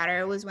first heard about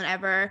her was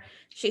whenever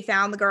she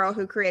found the girl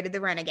who created the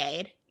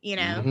Renegade, you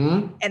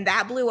know, and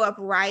that blew up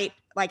right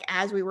like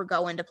as we were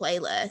going to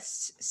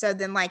Playlist. So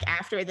then like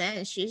after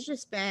then she's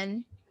just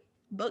been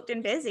booked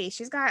and busy.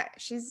 She's Come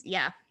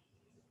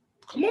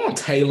on,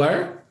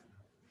 Taylor.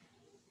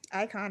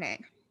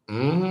 Iconic.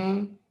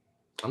 I'm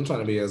trying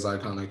to be as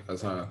iconic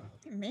as her.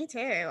 Me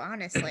too,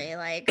 honestly.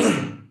 Like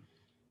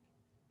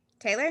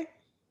Taylor,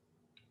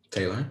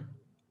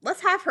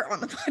 let's have her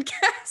on the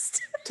podcast.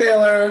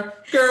 Taylor,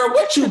 girl,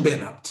 what you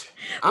been up to?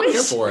 I'm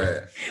here for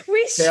it.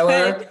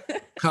 Taylor,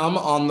 come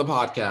on the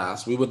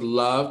podcast. We would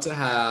love to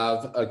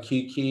have a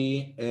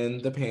Kiki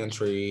in the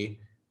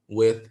pantry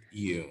with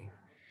you.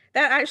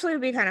 That actually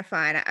would be kind of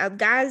fun.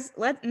 Guys,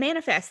 let's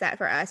manifest that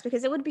for us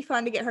because it would be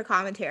fun to get her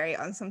commentary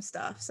on some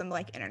stuff, some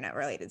like internet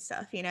related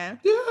stuff, you know?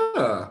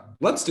 Yeah.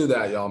 Let's do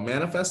that, y'all.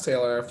 Manifest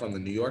Taylor from the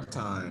New York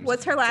Times.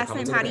 What's her last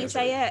name? How do you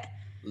say it?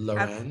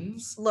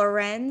 Lorenz.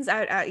 Lorenz.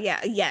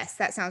 Yes,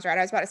 that sounds right.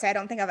 I was about to say, I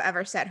don't think I've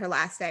ever said her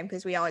last name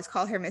because we always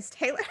call her Miss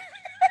Taylor.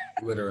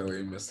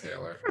 Literally, Miss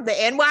Taylor. From the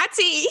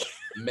NYT.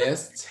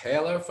 Miss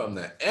Taylor from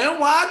the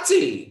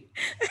NYT.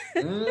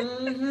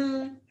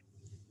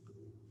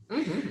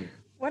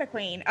 What a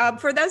queen.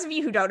 For those of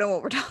you who don't know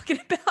what we're talking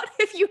about,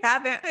 if you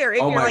haven't, or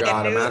if Oh you're my like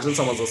God, a new, imagine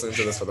someone's listening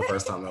to this for the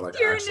first time. They're like,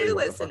 you're a actually, new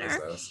what the fuck is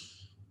listener. this?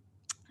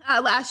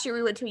 Last year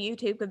we went to a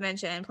YouTube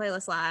convention,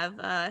 Playlist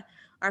Live.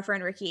 Our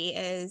friend Ricky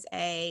is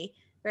a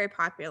very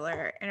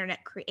popular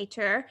internet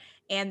creator,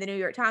 and the New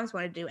York Times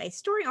wanted to do a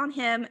story on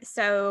him.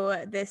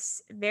 So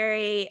this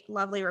very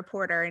lovely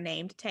reporter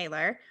named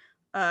Taylor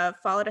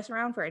followed us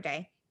around for a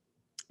day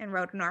and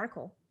wrote an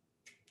article.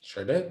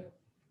 Sure did.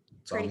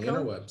 It's Pretty on the cool.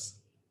 interwebs.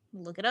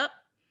 Look it up.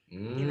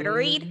 Give it a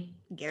read.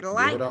 Give it a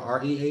like. Give it a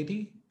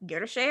READ. Give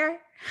it a share.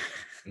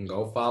 And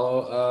go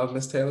follow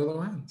Miss Taylor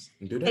Lorenz.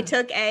 And do that. It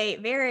took a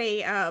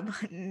very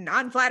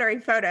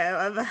non-flattering photo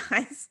of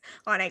us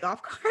on a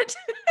golf cart.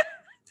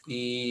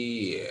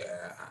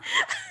 Yeah.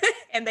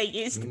 And they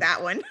used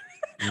that one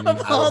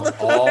of all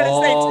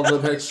the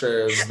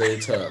pictures they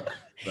took.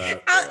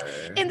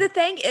 And the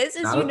thing is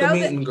not you at know the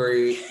meet and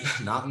greet,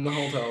 not in the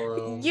hotel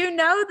room. You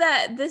know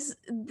that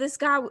this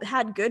guy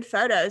had good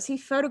photos. He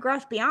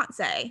photographed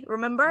Beyonce.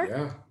 Remember?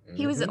 Yeah.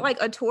 He was like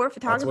a tour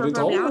photographer for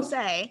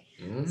Beyonce.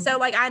 So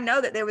like I know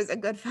that there was a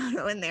good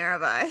photo in there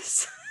of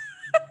us.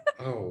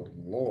 Oh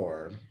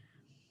Lord.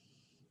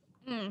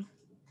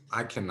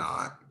 I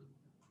cannot.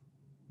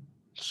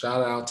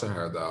 Shout out to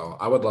her though.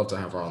 I would love to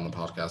have her on the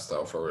podcast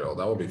though, for real.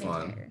 That would be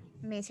fun.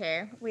 Me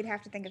too. We'd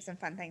have to think of some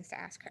fun things to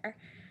ask her.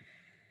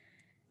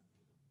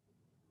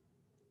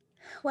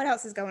 What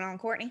else is going on,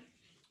 Courtney?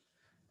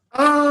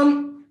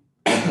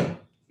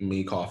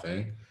 Me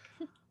coughing.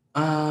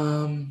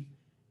 I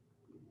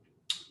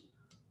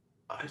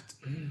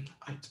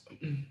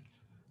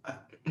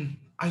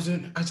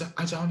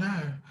don't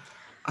know.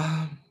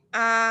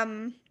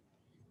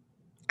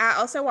 I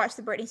also watched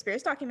the Britney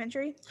Spears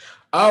documentary.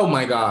 Oh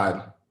my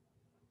God.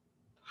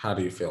 How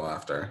do you feel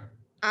after?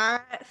 I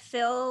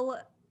feel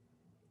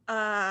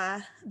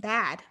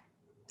bad.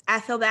 I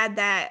feel bad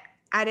that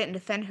I didn't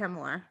defend her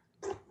more.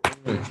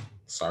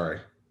 Sorry.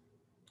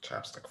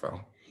 Chapstick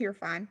fell. You're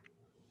fine.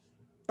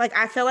 Like,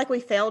 I feel like we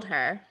failed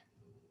her.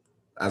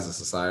 As a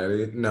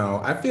society?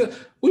 No, I feel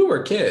we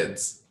were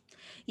kids.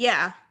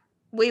 Yeah,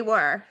 we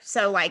were.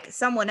 So, like,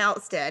 someone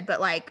else did,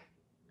 but, like...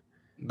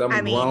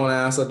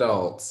 grown-ass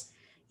adults.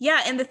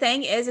 Yeah, and the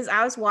thing is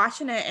I was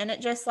watching it, and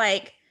it just,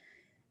 like...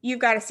 You've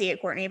got to see it,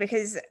 Courtney,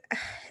 because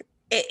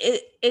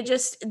it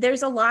just...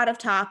 There's a lot of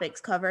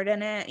topics covered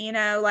in it, you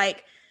know?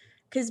 Like,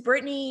 because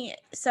Britney...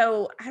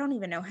 So, I don't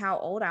even know how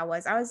old I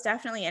was. I was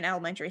definitely in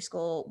elementary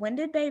school. When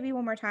did Baby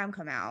One More Time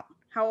come out?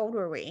 How old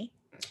were we?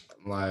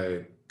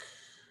 Like...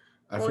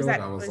 I feel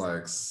like I was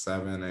like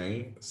 7,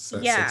 8,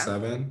 6,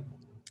 7.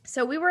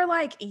 So we were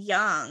like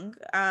young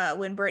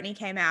when Britney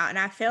came out. And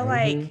I feel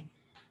like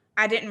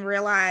I didn't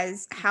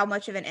realize how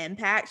much of an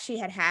impact she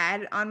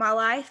had on my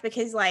life.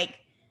 Because like,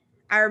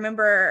 I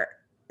remember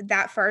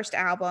that first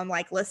album,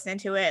 like listening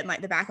to it in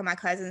like the back of my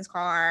cousin's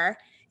car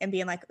and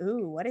being like,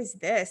 ooh, what is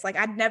this? Like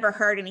I'd never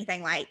heard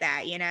anything like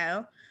that, you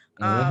know?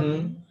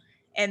 And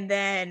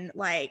then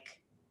like,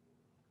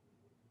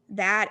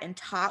 that and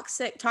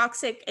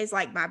Toxic is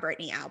like my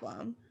Britney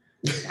album.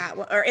 That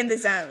one, or In the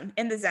Zone.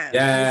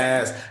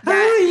 Yes.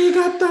 I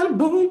got that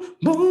boom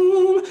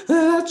boom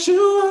that you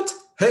want.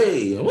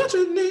 Hey, what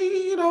you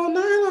need all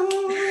night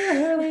long?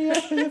 Hurry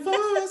up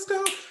before it's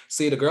gone.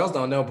 See, the girls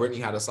don't know Britney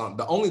had a song.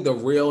 The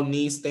real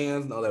knee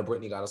stands know that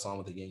Britney got a song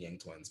with the Yang Yang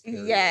Twins.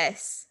 Period.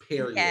 Yes.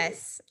 Period.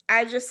 Yes.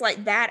 I just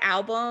like that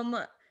album.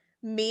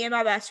 Me and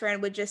my best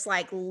friend would just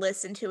like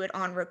listen to it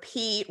on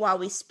repeat while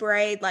we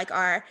sprayed like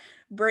our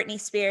Britney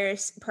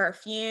Spears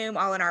perfume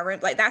all in our room.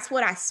 Like that's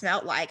what I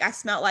smelled like. I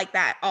smelled like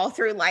that all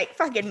through like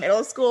fucking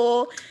middle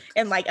school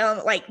and like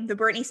the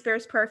Britney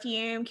Spears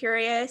perfume,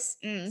 Curious.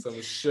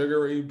 Some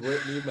sugary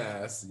Britney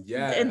mess.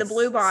 Yes. In the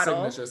blue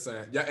bottle. Signature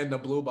scent. Yeah, in the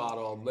blue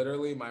bottle.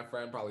 Literally, my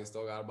friend probably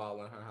still got a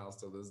bottle in her house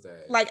to this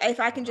day. Like if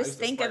I can just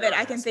think of it,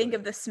 I can think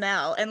of the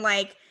smell. And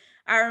like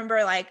I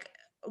remember like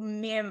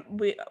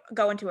we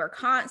going to her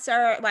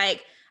concert.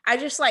 Like I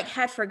just like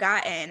had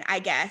forgotten, I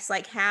guess,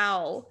 like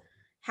how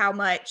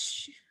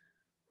much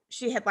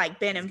she had like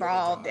been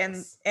involved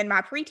in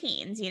my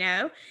preteens, you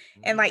know?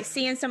 And like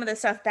seeing some of the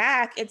stuff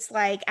back, it's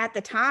like at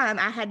the time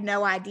I had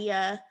no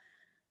idea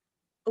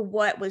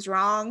what was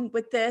wrong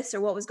with this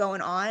or what was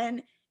going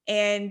on.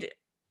 And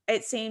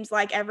it seems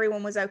like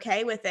everyone was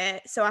okay with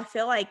it. So I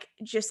feel like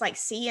just like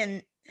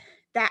seeing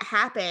that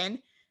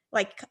happen,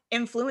 like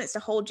influenced a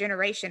whole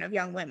generation of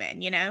young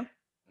women, you know?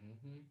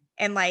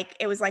 And like,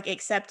 it was like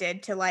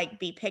accepted to like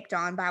be picked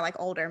on by like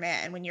older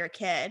men when you're a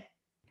kid.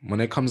 When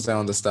it comes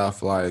down to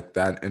stuff like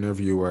that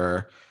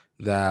interviewer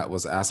that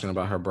was asking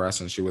about her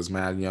breasts and she was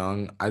mad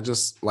young, I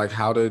just like,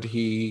 how did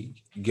he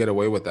get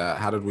away with that?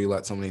 How did we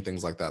let so many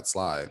things like that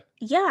slide?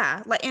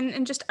 Yeah, like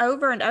and just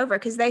over and over,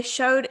 because they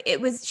showed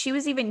she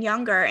was even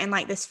younger in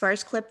like this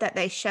first clip that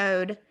they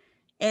showed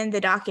in the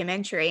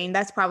documentary, and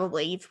you've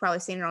probably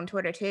seen it on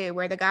Twitter too,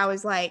 where the guy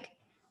was like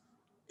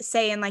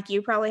saying like,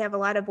 you probably have a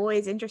lot of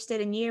boys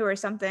interested in you or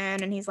something,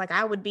 and he's like,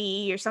 I would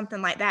be, or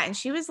something like that, and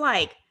she was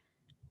like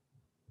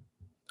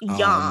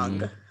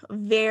young,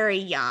 very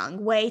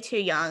young, way too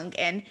young.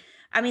 And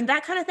I mean,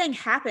 that kind of thing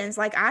happens.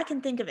 Like, I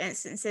can think of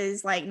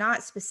instances, like,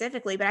 not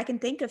specifically, but I can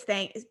think of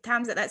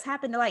times that that's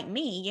happened to, like,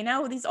 me, you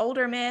know, these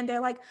older men,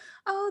 they're like,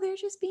 oh, they're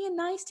just being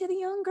nice to the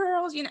young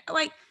girls, you know,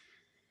 like,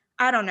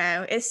 I don't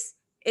know.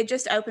 It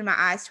just opened my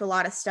eyes to a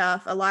lot of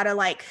stuff. A lot of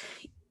like,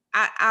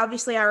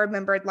 I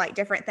remembered like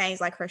different things,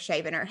 like her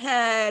shaving her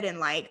head and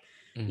like,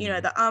 you know,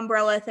 Mhm. the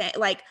umbrella thing.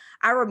 Like,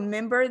 I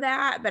remember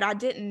that, but I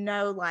didn't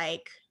know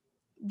like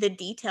the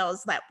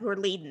details that were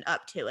leading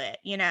up to it,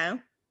 you know?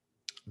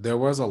 There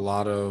was a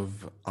lot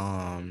of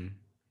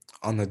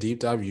on the Deep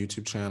Dive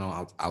YouTube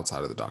channel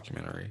outside of the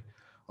documentary.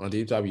 On the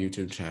Deep Dive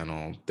YouTube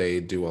channel, they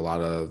do a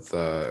lot of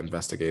the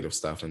investigative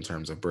stuff in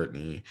terms of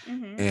Britney,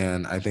 Mm-hmm.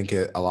 and I think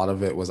a lot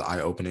of it was eye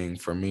opening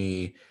for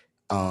me,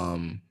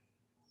 um,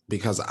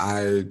 because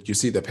you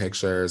see the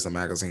pictures, the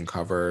magazine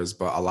covers,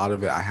 but a lot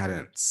of it I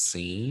hadn't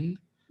seen,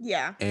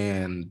 Yeah.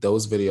 and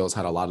those videos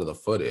had a lot of the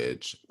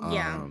footage,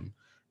 Yeah.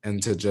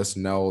 and to just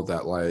know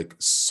that like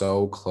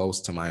so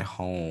close to my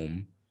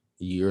home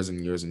years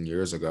and years and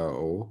years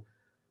ago,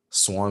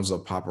 swarms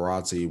of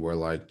paparazzi were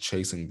like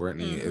chasing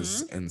Britney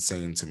is Mm-hmm.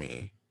 insane to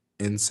me.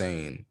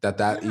 Insane that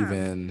Yeah.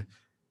 even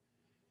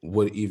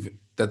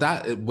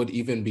that it would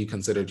even be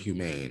considered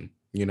humane,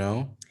 you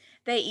know?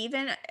 They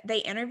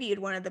interviewed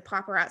one of the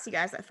paparazzi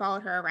guys that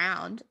followed her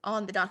around on the And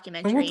what the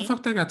documentary.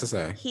 fuck they got to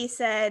say? He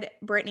said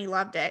Brittany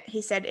loved it.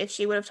 He said if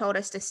she would have told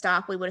us to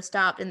stop, we would have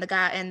stopped. And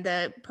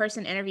the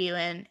person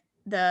interviewing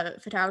the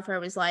photographer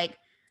was like,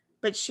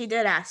 but she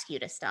did ask you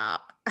to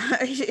stop.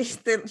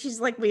 She's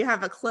like, we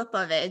have a clip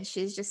of it. And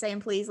she's just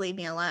saying, please leave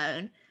me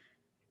alone.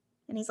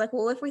 And he's like,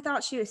 well, if we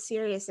thought she was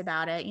serious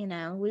about it, you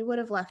know, we would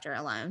have left her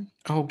alone.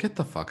 Oh, get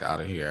the fuck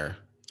out of here.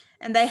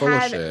 And they Full of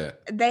had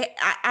shit.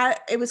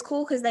 it was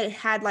cool because they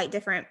had like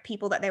different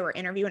people that they were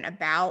interviewing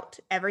about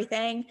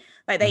everything.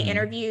 Like they Mhm.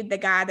 interviewed the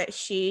guy that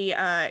she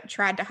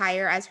tried to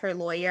hire as her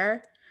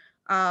lawyer,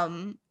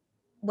 um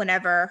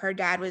whenever her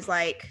dad was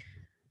like,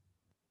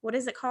 what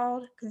is it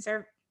called,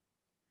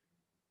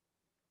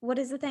 what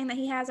is the thing that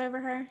he has over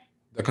her?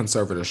 The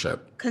conservatorship.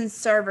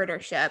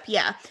 Conservatorship,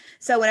 yeah.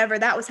 So whenever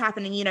that was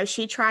happening, you know,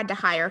 she tried to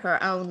hire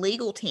her own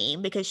legal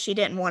team because she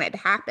didn't want it to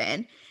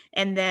happen,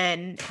 and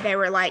then they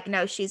were like,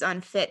 no, she's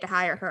unfit to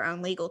hire her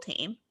own legal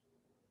team.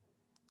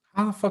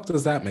 How the fuck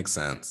does that make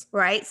sense?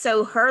 Right?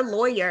 So her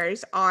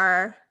lawyers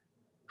are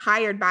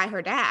hired by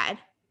her dad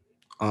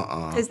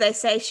Uh-uh. because they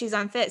say she's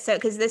unfit. So,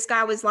 because this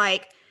guy was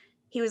like,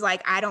 he was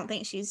like, I don't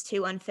think she's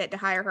too unfit to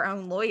hire her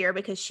own lawyer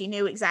because she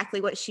knew exactly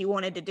what she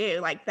wanted to do.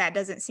 Like, that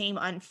doesn't seem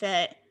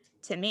unfit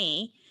to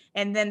me.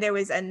 And then there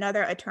was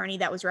another attorney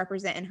that was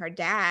representing her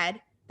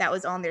dad that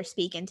was on there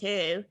speaking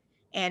too.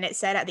 And it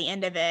said at the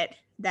end of it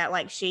that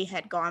like she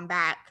had gone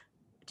back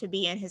to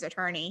being his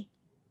attorney.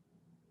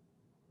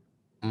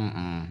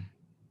 Mm-mm.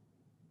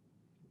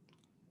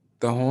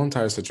 The whole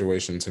entire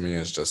situation to me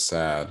is just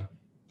sad,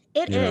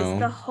 It you is. The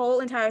know? whole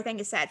entire thing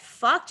is sad.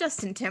 Fuck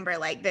Justin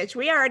Timberlake, bitch.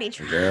 We already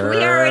said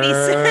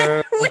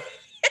Girl.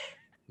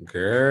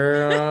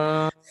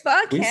 Girl.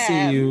 fuck We see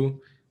him.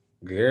 you.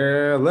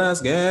 Girl,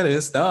 let's get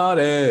it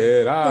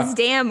started. His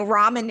damn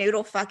ramen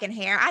noodle fucking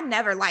hair. I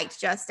never liked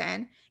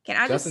Justin. Can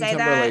I just Justin say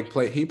that?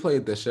 Timberlake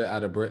played the shit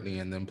out of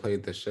Britney and then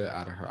played the shit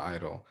out of her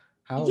idol.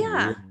 How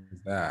Yeah. weird is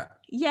that?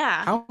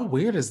 Yeah. How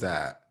weird is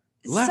that?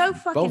 Left So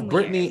both fucking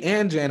Britney weird.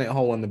 and Janet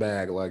Hole in the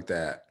bag like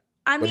that.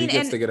 I But he mean,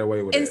 gets to get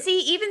away with and it. see,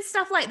 even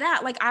stuff like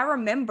that. Like, I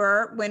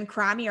remember when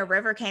Crimea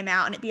River came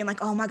out and it being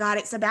like, oh my God,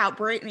 it's about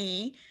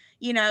Britney,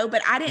 you know,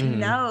 but I didn't Mhm.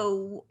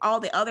 know all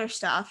the other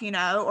stuff, you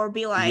know, or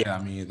be like, Yeah,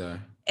 me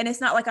either. and it's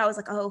not like I was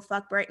like, oh,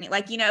 fuck Britney.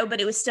 Like, you know, but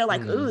it was still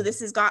like, ooh, Mhm. this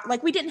has got,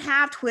 like, we didn't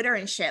have Twitter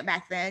and shit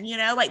back then, you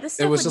know, like this It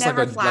stuff was would just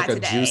never like fly a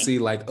today. juicy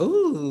like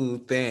ooh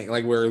thing.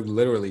 Like we're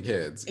literally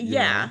kids, you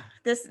Yeah.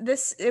 know?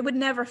 It would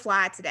never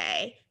fly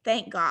today.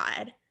 Thank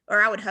God.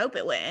 Or I would hope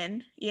it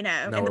wouldn't, you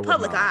know, in No, the it would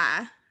public not.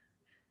 eye.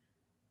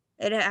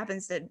 It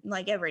happens to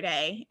like every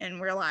day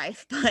in real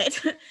life. But,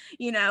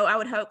 you know, I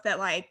would hope that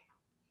like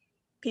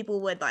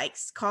people would like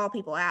call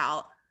people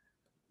out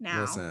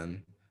now.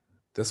 Listen,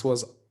 this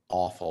was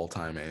awful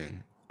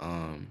timing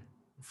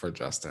for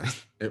Justin.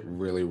 It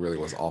really, really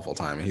was awful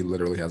timing. He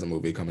literally has a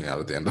movie coming out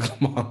at the end of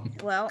the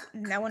month. Well,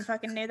 no one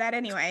fucking knew that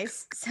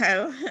anyways.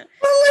 So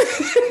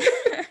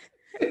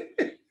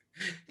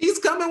He's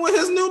coming with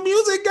his new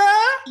music,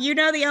 guy. you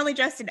know, the only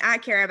Justin I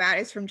care about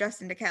is from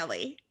Justin to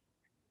Kelly.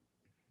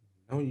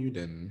 No, you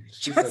didn't.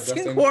 Justin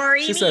She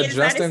Guarini, said is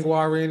that Justin his?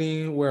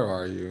 Guarini. Where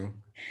are you?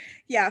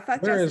 Yeah,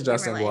 fuck Where is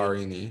Justin Justin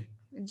Timberlake.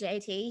 Guarini?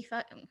 JT,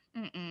 fuck.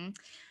 Mm-mm.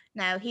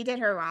 No, he did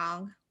her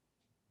wrong.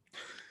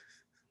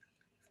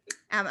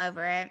 I'm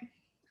over it.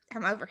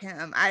 I'm over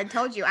him. I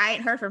told you I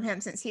ain't heard from him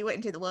since he went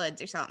into the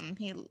woods or something.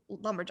 He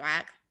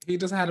lumberjack. He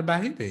just had a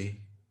baby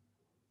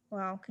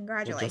Well, with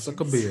Jessica congratulations.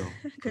 Biel.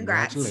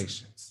 Congrats.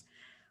 Congratulations.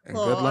 And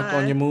good Little luck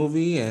on your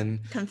movie.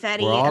 And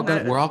confetti we're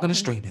all gonna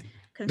stream it.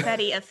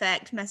 confetti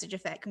effect, message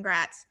effect.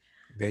 Congrats.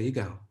 There you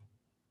go.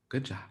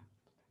 Good job.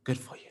 Good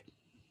for you.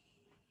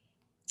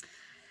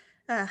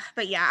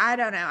 But yeah, I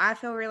don't know. I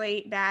feel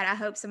really bad. I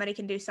hope somebody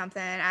can do something.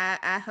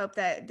 I hope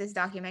that this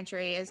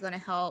documentary is going to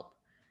help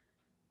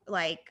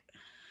like,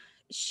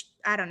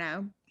 I don't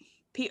know.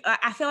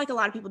 I feel like a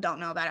lot of people don't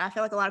know about it. I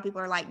feel like a lot of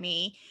people are like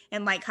me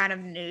and like kind of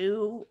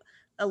knew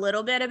a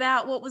little bit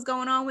about what was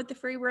going on with the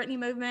Free Britney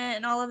movement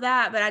and all of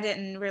that, but I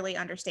didn't really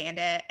understand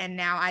it. And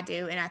now I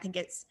do. And I think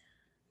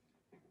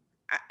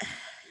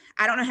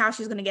I don't know how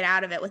she's going to get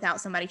out of it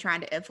without somebody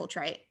trying to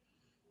infiltrate.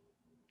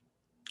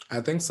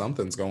 I think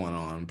something's going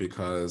on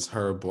because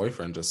her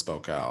boyfriend just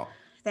spoke out.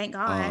 Thank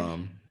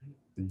God.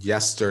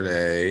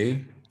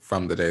 Yesterday,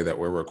 from the day that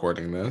we're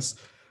recording this,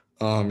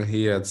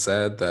 he had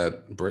said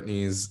that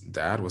Britney's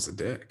dad was a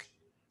dick.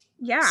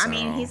 Yeah, I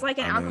mean, he's like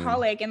an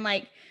alcoholic and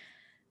like...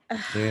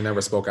 He ain't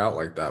never spoke out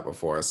like that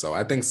before. So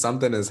I think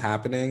something is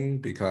happening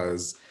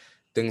because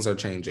things are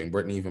changing.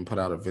 Britney even put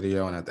out a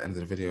video, and at the end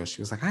of the video,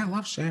 she was like, I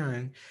love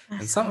sharing.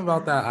 And something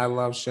about that I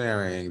love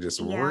sharing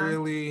just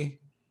really,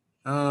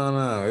 I don't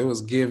know. It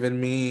was giving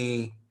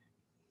me,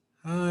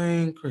 I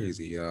ain't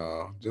crazy,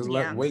 y'all. Just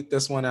wait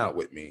this one out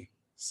with me.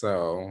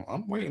 So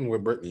I'm waiting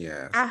with Britney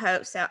ass. I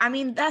hope so. I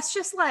mean, that's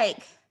just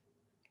like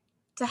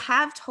to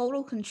have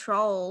total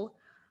control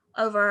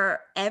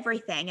over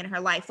everything in her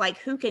life. Like,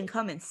 who can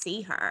come and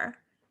see her,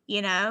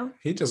 you know?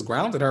 He just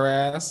grounded her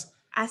ass.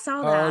 I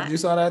saw that. You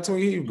saw that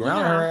tweet? He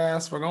grounded her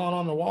ass for going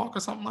on the walk or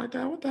something like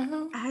that. What the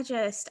hell?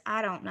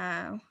 I don't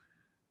know.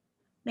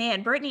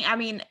 Man, Britney, I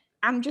mean,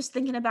 I'm just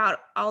thinking about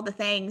all the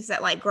things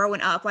that like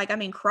growing up. Like, I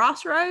mean,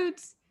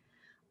 Crossroads.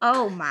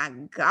 Oh my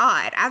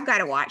God. I've got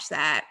to watch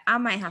that. I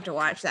might have to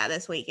watch that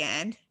this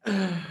weekend.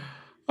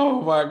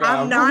 Oh my God.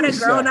 I'm not a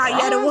girl, not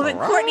yet a woman.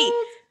 Courtney,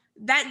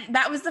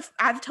 that was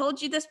I've told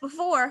you this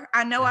before.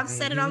 I know I've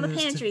said it on the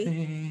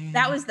pantry.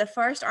 That was the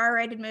first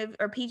R-rated movie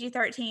or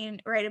PG-13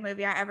 rated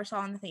movie I ever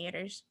saw in the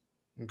theaters.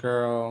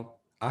 Girl,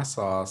 I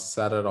saw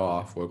Set It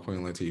Off with Queen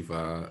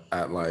Latifah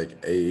at like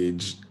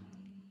age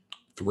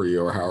 3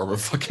 or however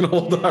fucking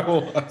old I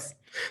was.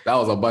 That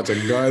was a bunch of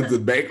guns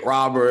and bank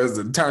robbers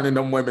and turning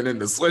them women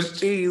into Swiss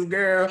cheese,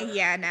 girl.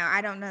 Yeah, no,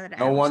 I don't know that.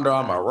 No wonder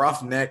I'm a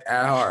roughneck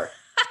at heart.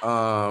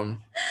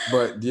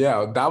 But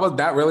yeah,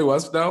 that really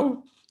was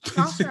though.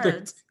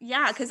 Crossroads.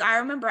 Yeah, because I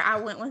remember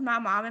I went with my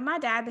mom and my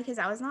dad because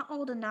I was not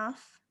old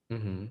enough.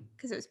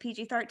 Because it was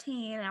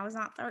PG-13 and I was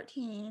not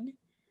 13.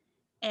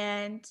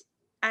 And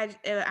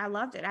I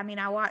loved it. I mean,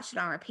 I watched it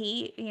on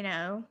repeat, you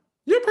know.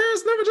 Your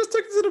parents never just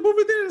took you to the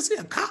movie theater to see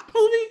a cop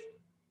movie?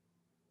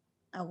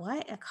 A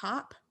what? A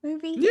cop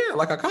movie? Yeah,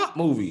 like a cop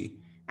movie.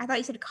 I thought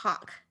you said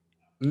cock.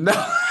 No.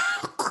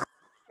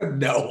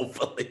 No,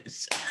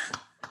 Felicia.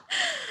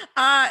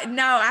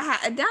 No.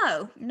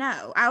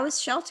 I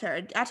was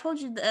sheltered. I told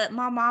you that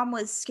my mom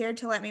was scared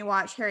to let me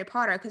watch Harry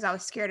Potter because I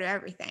was scared of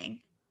everything.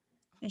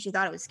 And she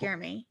thought it would scare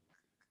me.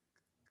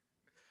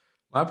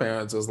 My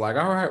parents was like,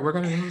 all right, we're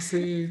going to go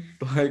see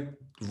like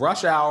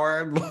Rush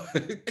Hour.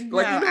 Like, you know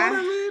what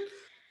I mean?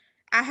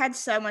 I had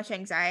so much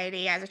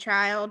anxiety as a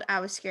child. I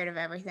was scared of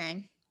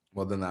everything.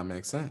 Well, then that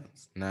makes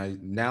sense.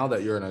 Now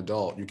that you're an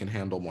adult, you can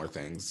handle more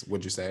things,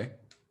 would you say?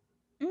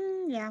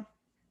 Yeah.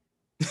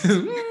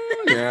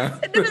 Yeah.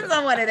 It depends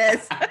on what it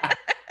is.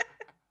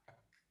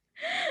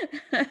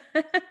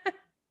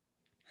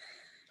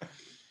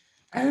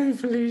 Hey,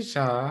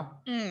 Felicia.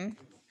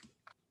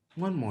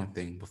 One more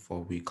thing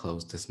before we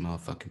close this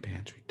motherfucking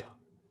pantry door.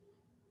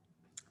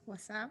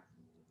 What's up?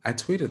 I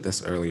tweeted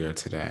this earlier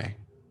today,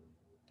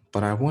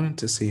 but I wanted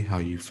to see how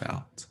you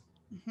felt.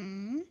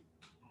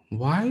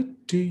 Why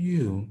do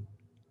you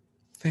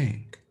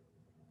think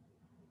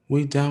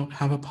we don't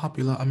have a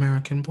popular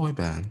American boy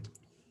band?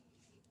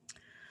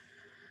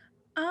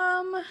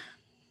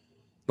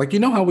 Like, you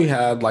know how we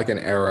had like an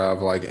era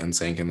of like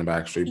NSYNC and the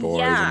Backstreet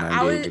Boys and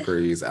 98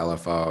 Degrees,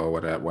 LFO,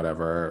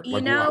 whatever.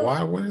 Like,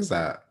 why? What is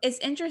that? It's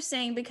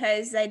interesting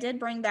because they did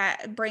bring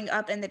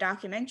up in the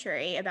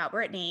documentary about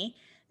Britney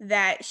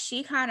that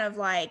she kind of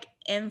like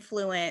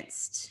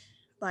influenced,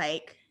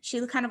 like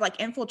she kind of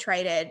like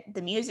infiltrated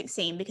the music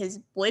scene because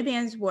boy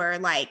bands were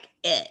like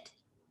it,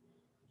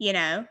 you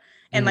know?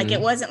 And like,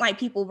 it wasn't like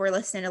people were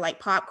listening to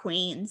like pop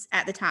queens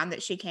at the time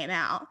that she came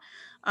out.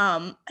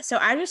 So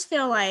I just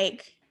feel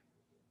like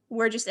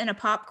we're just in a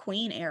pop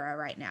queen era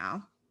right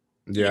now.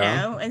 Yeah.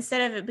 You know,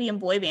 instead of it being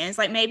boy bands,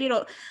 like maybe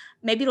it'll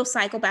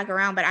cycle back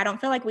around, but I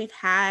don't feel like we've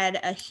had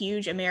a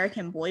huge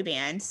American boy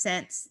band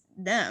since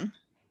them.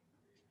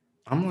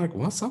 I'm like,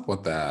 what's up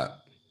with that?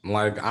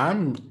 Like,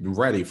 I'm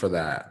ready for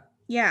that.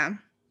 Yeah.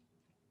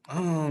 I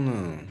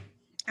don't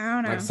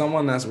know. Like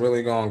someone that's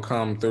really gonna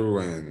come through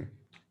and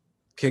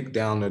kick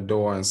down the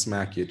door and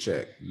smack your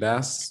chick.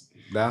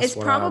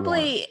 It'll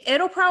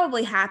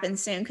probably happen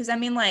soon because I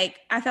mean, like,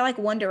 I feel like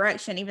One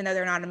Direction, even though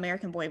they're not an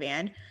American boy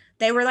band,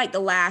 they were like the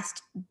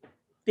last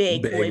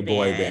big boy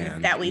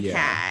band that we've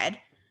had,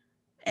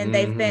 and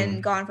they've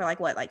been gone for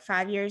like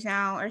 5 years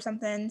now or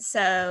something.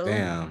 So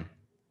damn,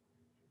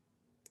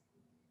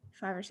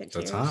 5 or 6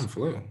 years. The time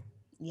flew.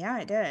 Yeah,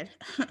 it did.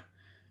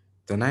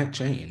 The night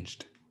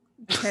changed.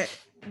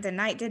 The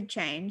night did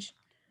change.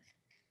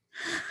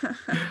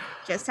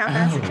 Just how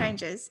fast it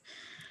changes.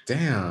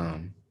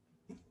 Damn.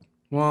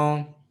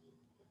 Well,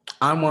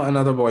 I want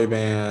another boy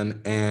band,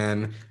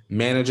 and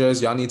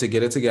Managers, y'all need to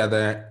get it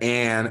together,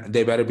 and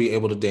they better be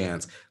able to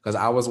dance. Because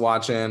I was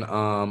watching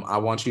I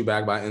Want You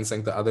Back by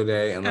NSYNC the other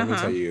day, and let me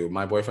tell you,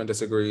 my boyfriend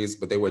disagrees,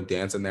 but they were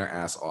dancing their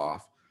ass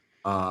off.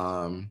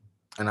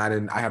 And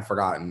I had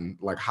forgotten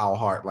like how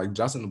hard, like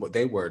Justin,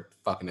 they were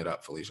fucking it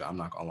up, Felicia. I'm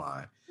not gonna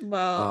lie.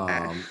 Well,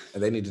 and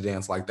they need to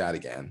dance like that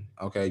again.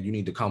 Okay, you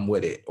need to come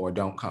with it or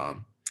don't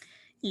come.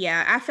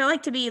 yeah, I feel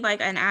like to be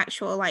like an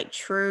actual like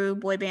true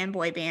boy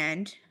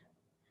band,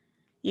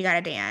 you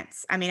gotta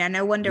dance. I mean, I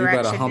know One You better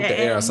Direction hump the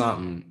air or didn't.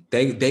 something.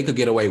 They could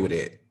get away with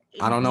it.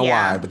 I don't know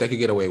why, but they could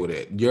get away with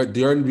it.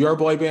 Your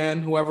boy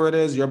band, whoever it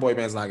is, your boy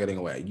band's not getting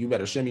away. You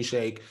better shimmy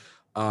shake,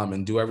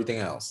 and do everything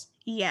else.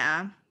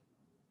 Yeah.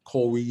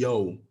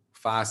 Choreo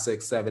 5,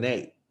 6, 7,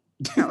 8.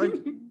 That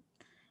would,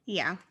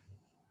 yeah.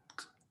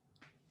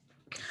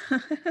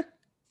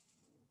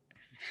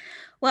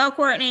 Well,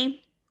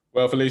 Courtney.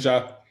 Well,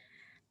 Felicia.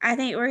 I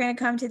think we're going to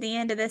come to the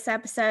end of this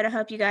episode. I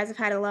hope you guys have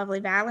had a lovely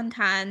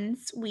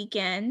Valentine's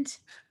weekend.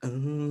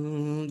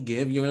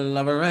 Give your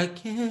lover a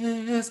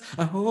kiss.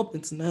 I hope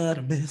it's not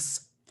a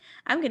miss.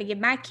 I'm going to give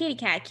my kitty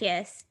cat a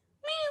kiss.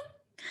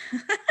 Meow.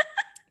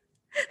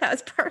 That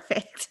was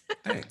perfect.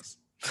 Thanks.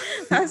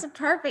 That was a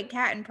perfect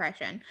cat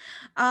impression.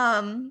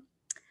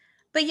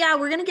 But yeah,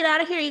 we're going to get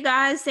out of here, you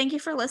guys. Thank you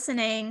for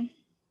listening.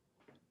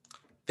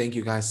 Thank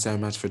you guys so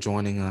much for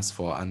joining us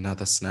for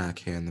another snack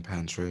here in the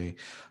pantry.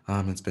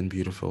 It's been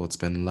beautiful. It's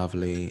been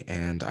lovely.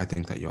 And I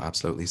think that you're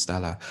absolutely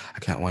stellar. I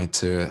can't wait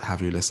to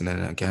have you listen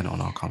in again on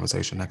our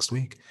conversation next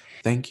week.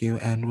 Thank you.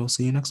 And we'll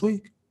see you next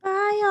week.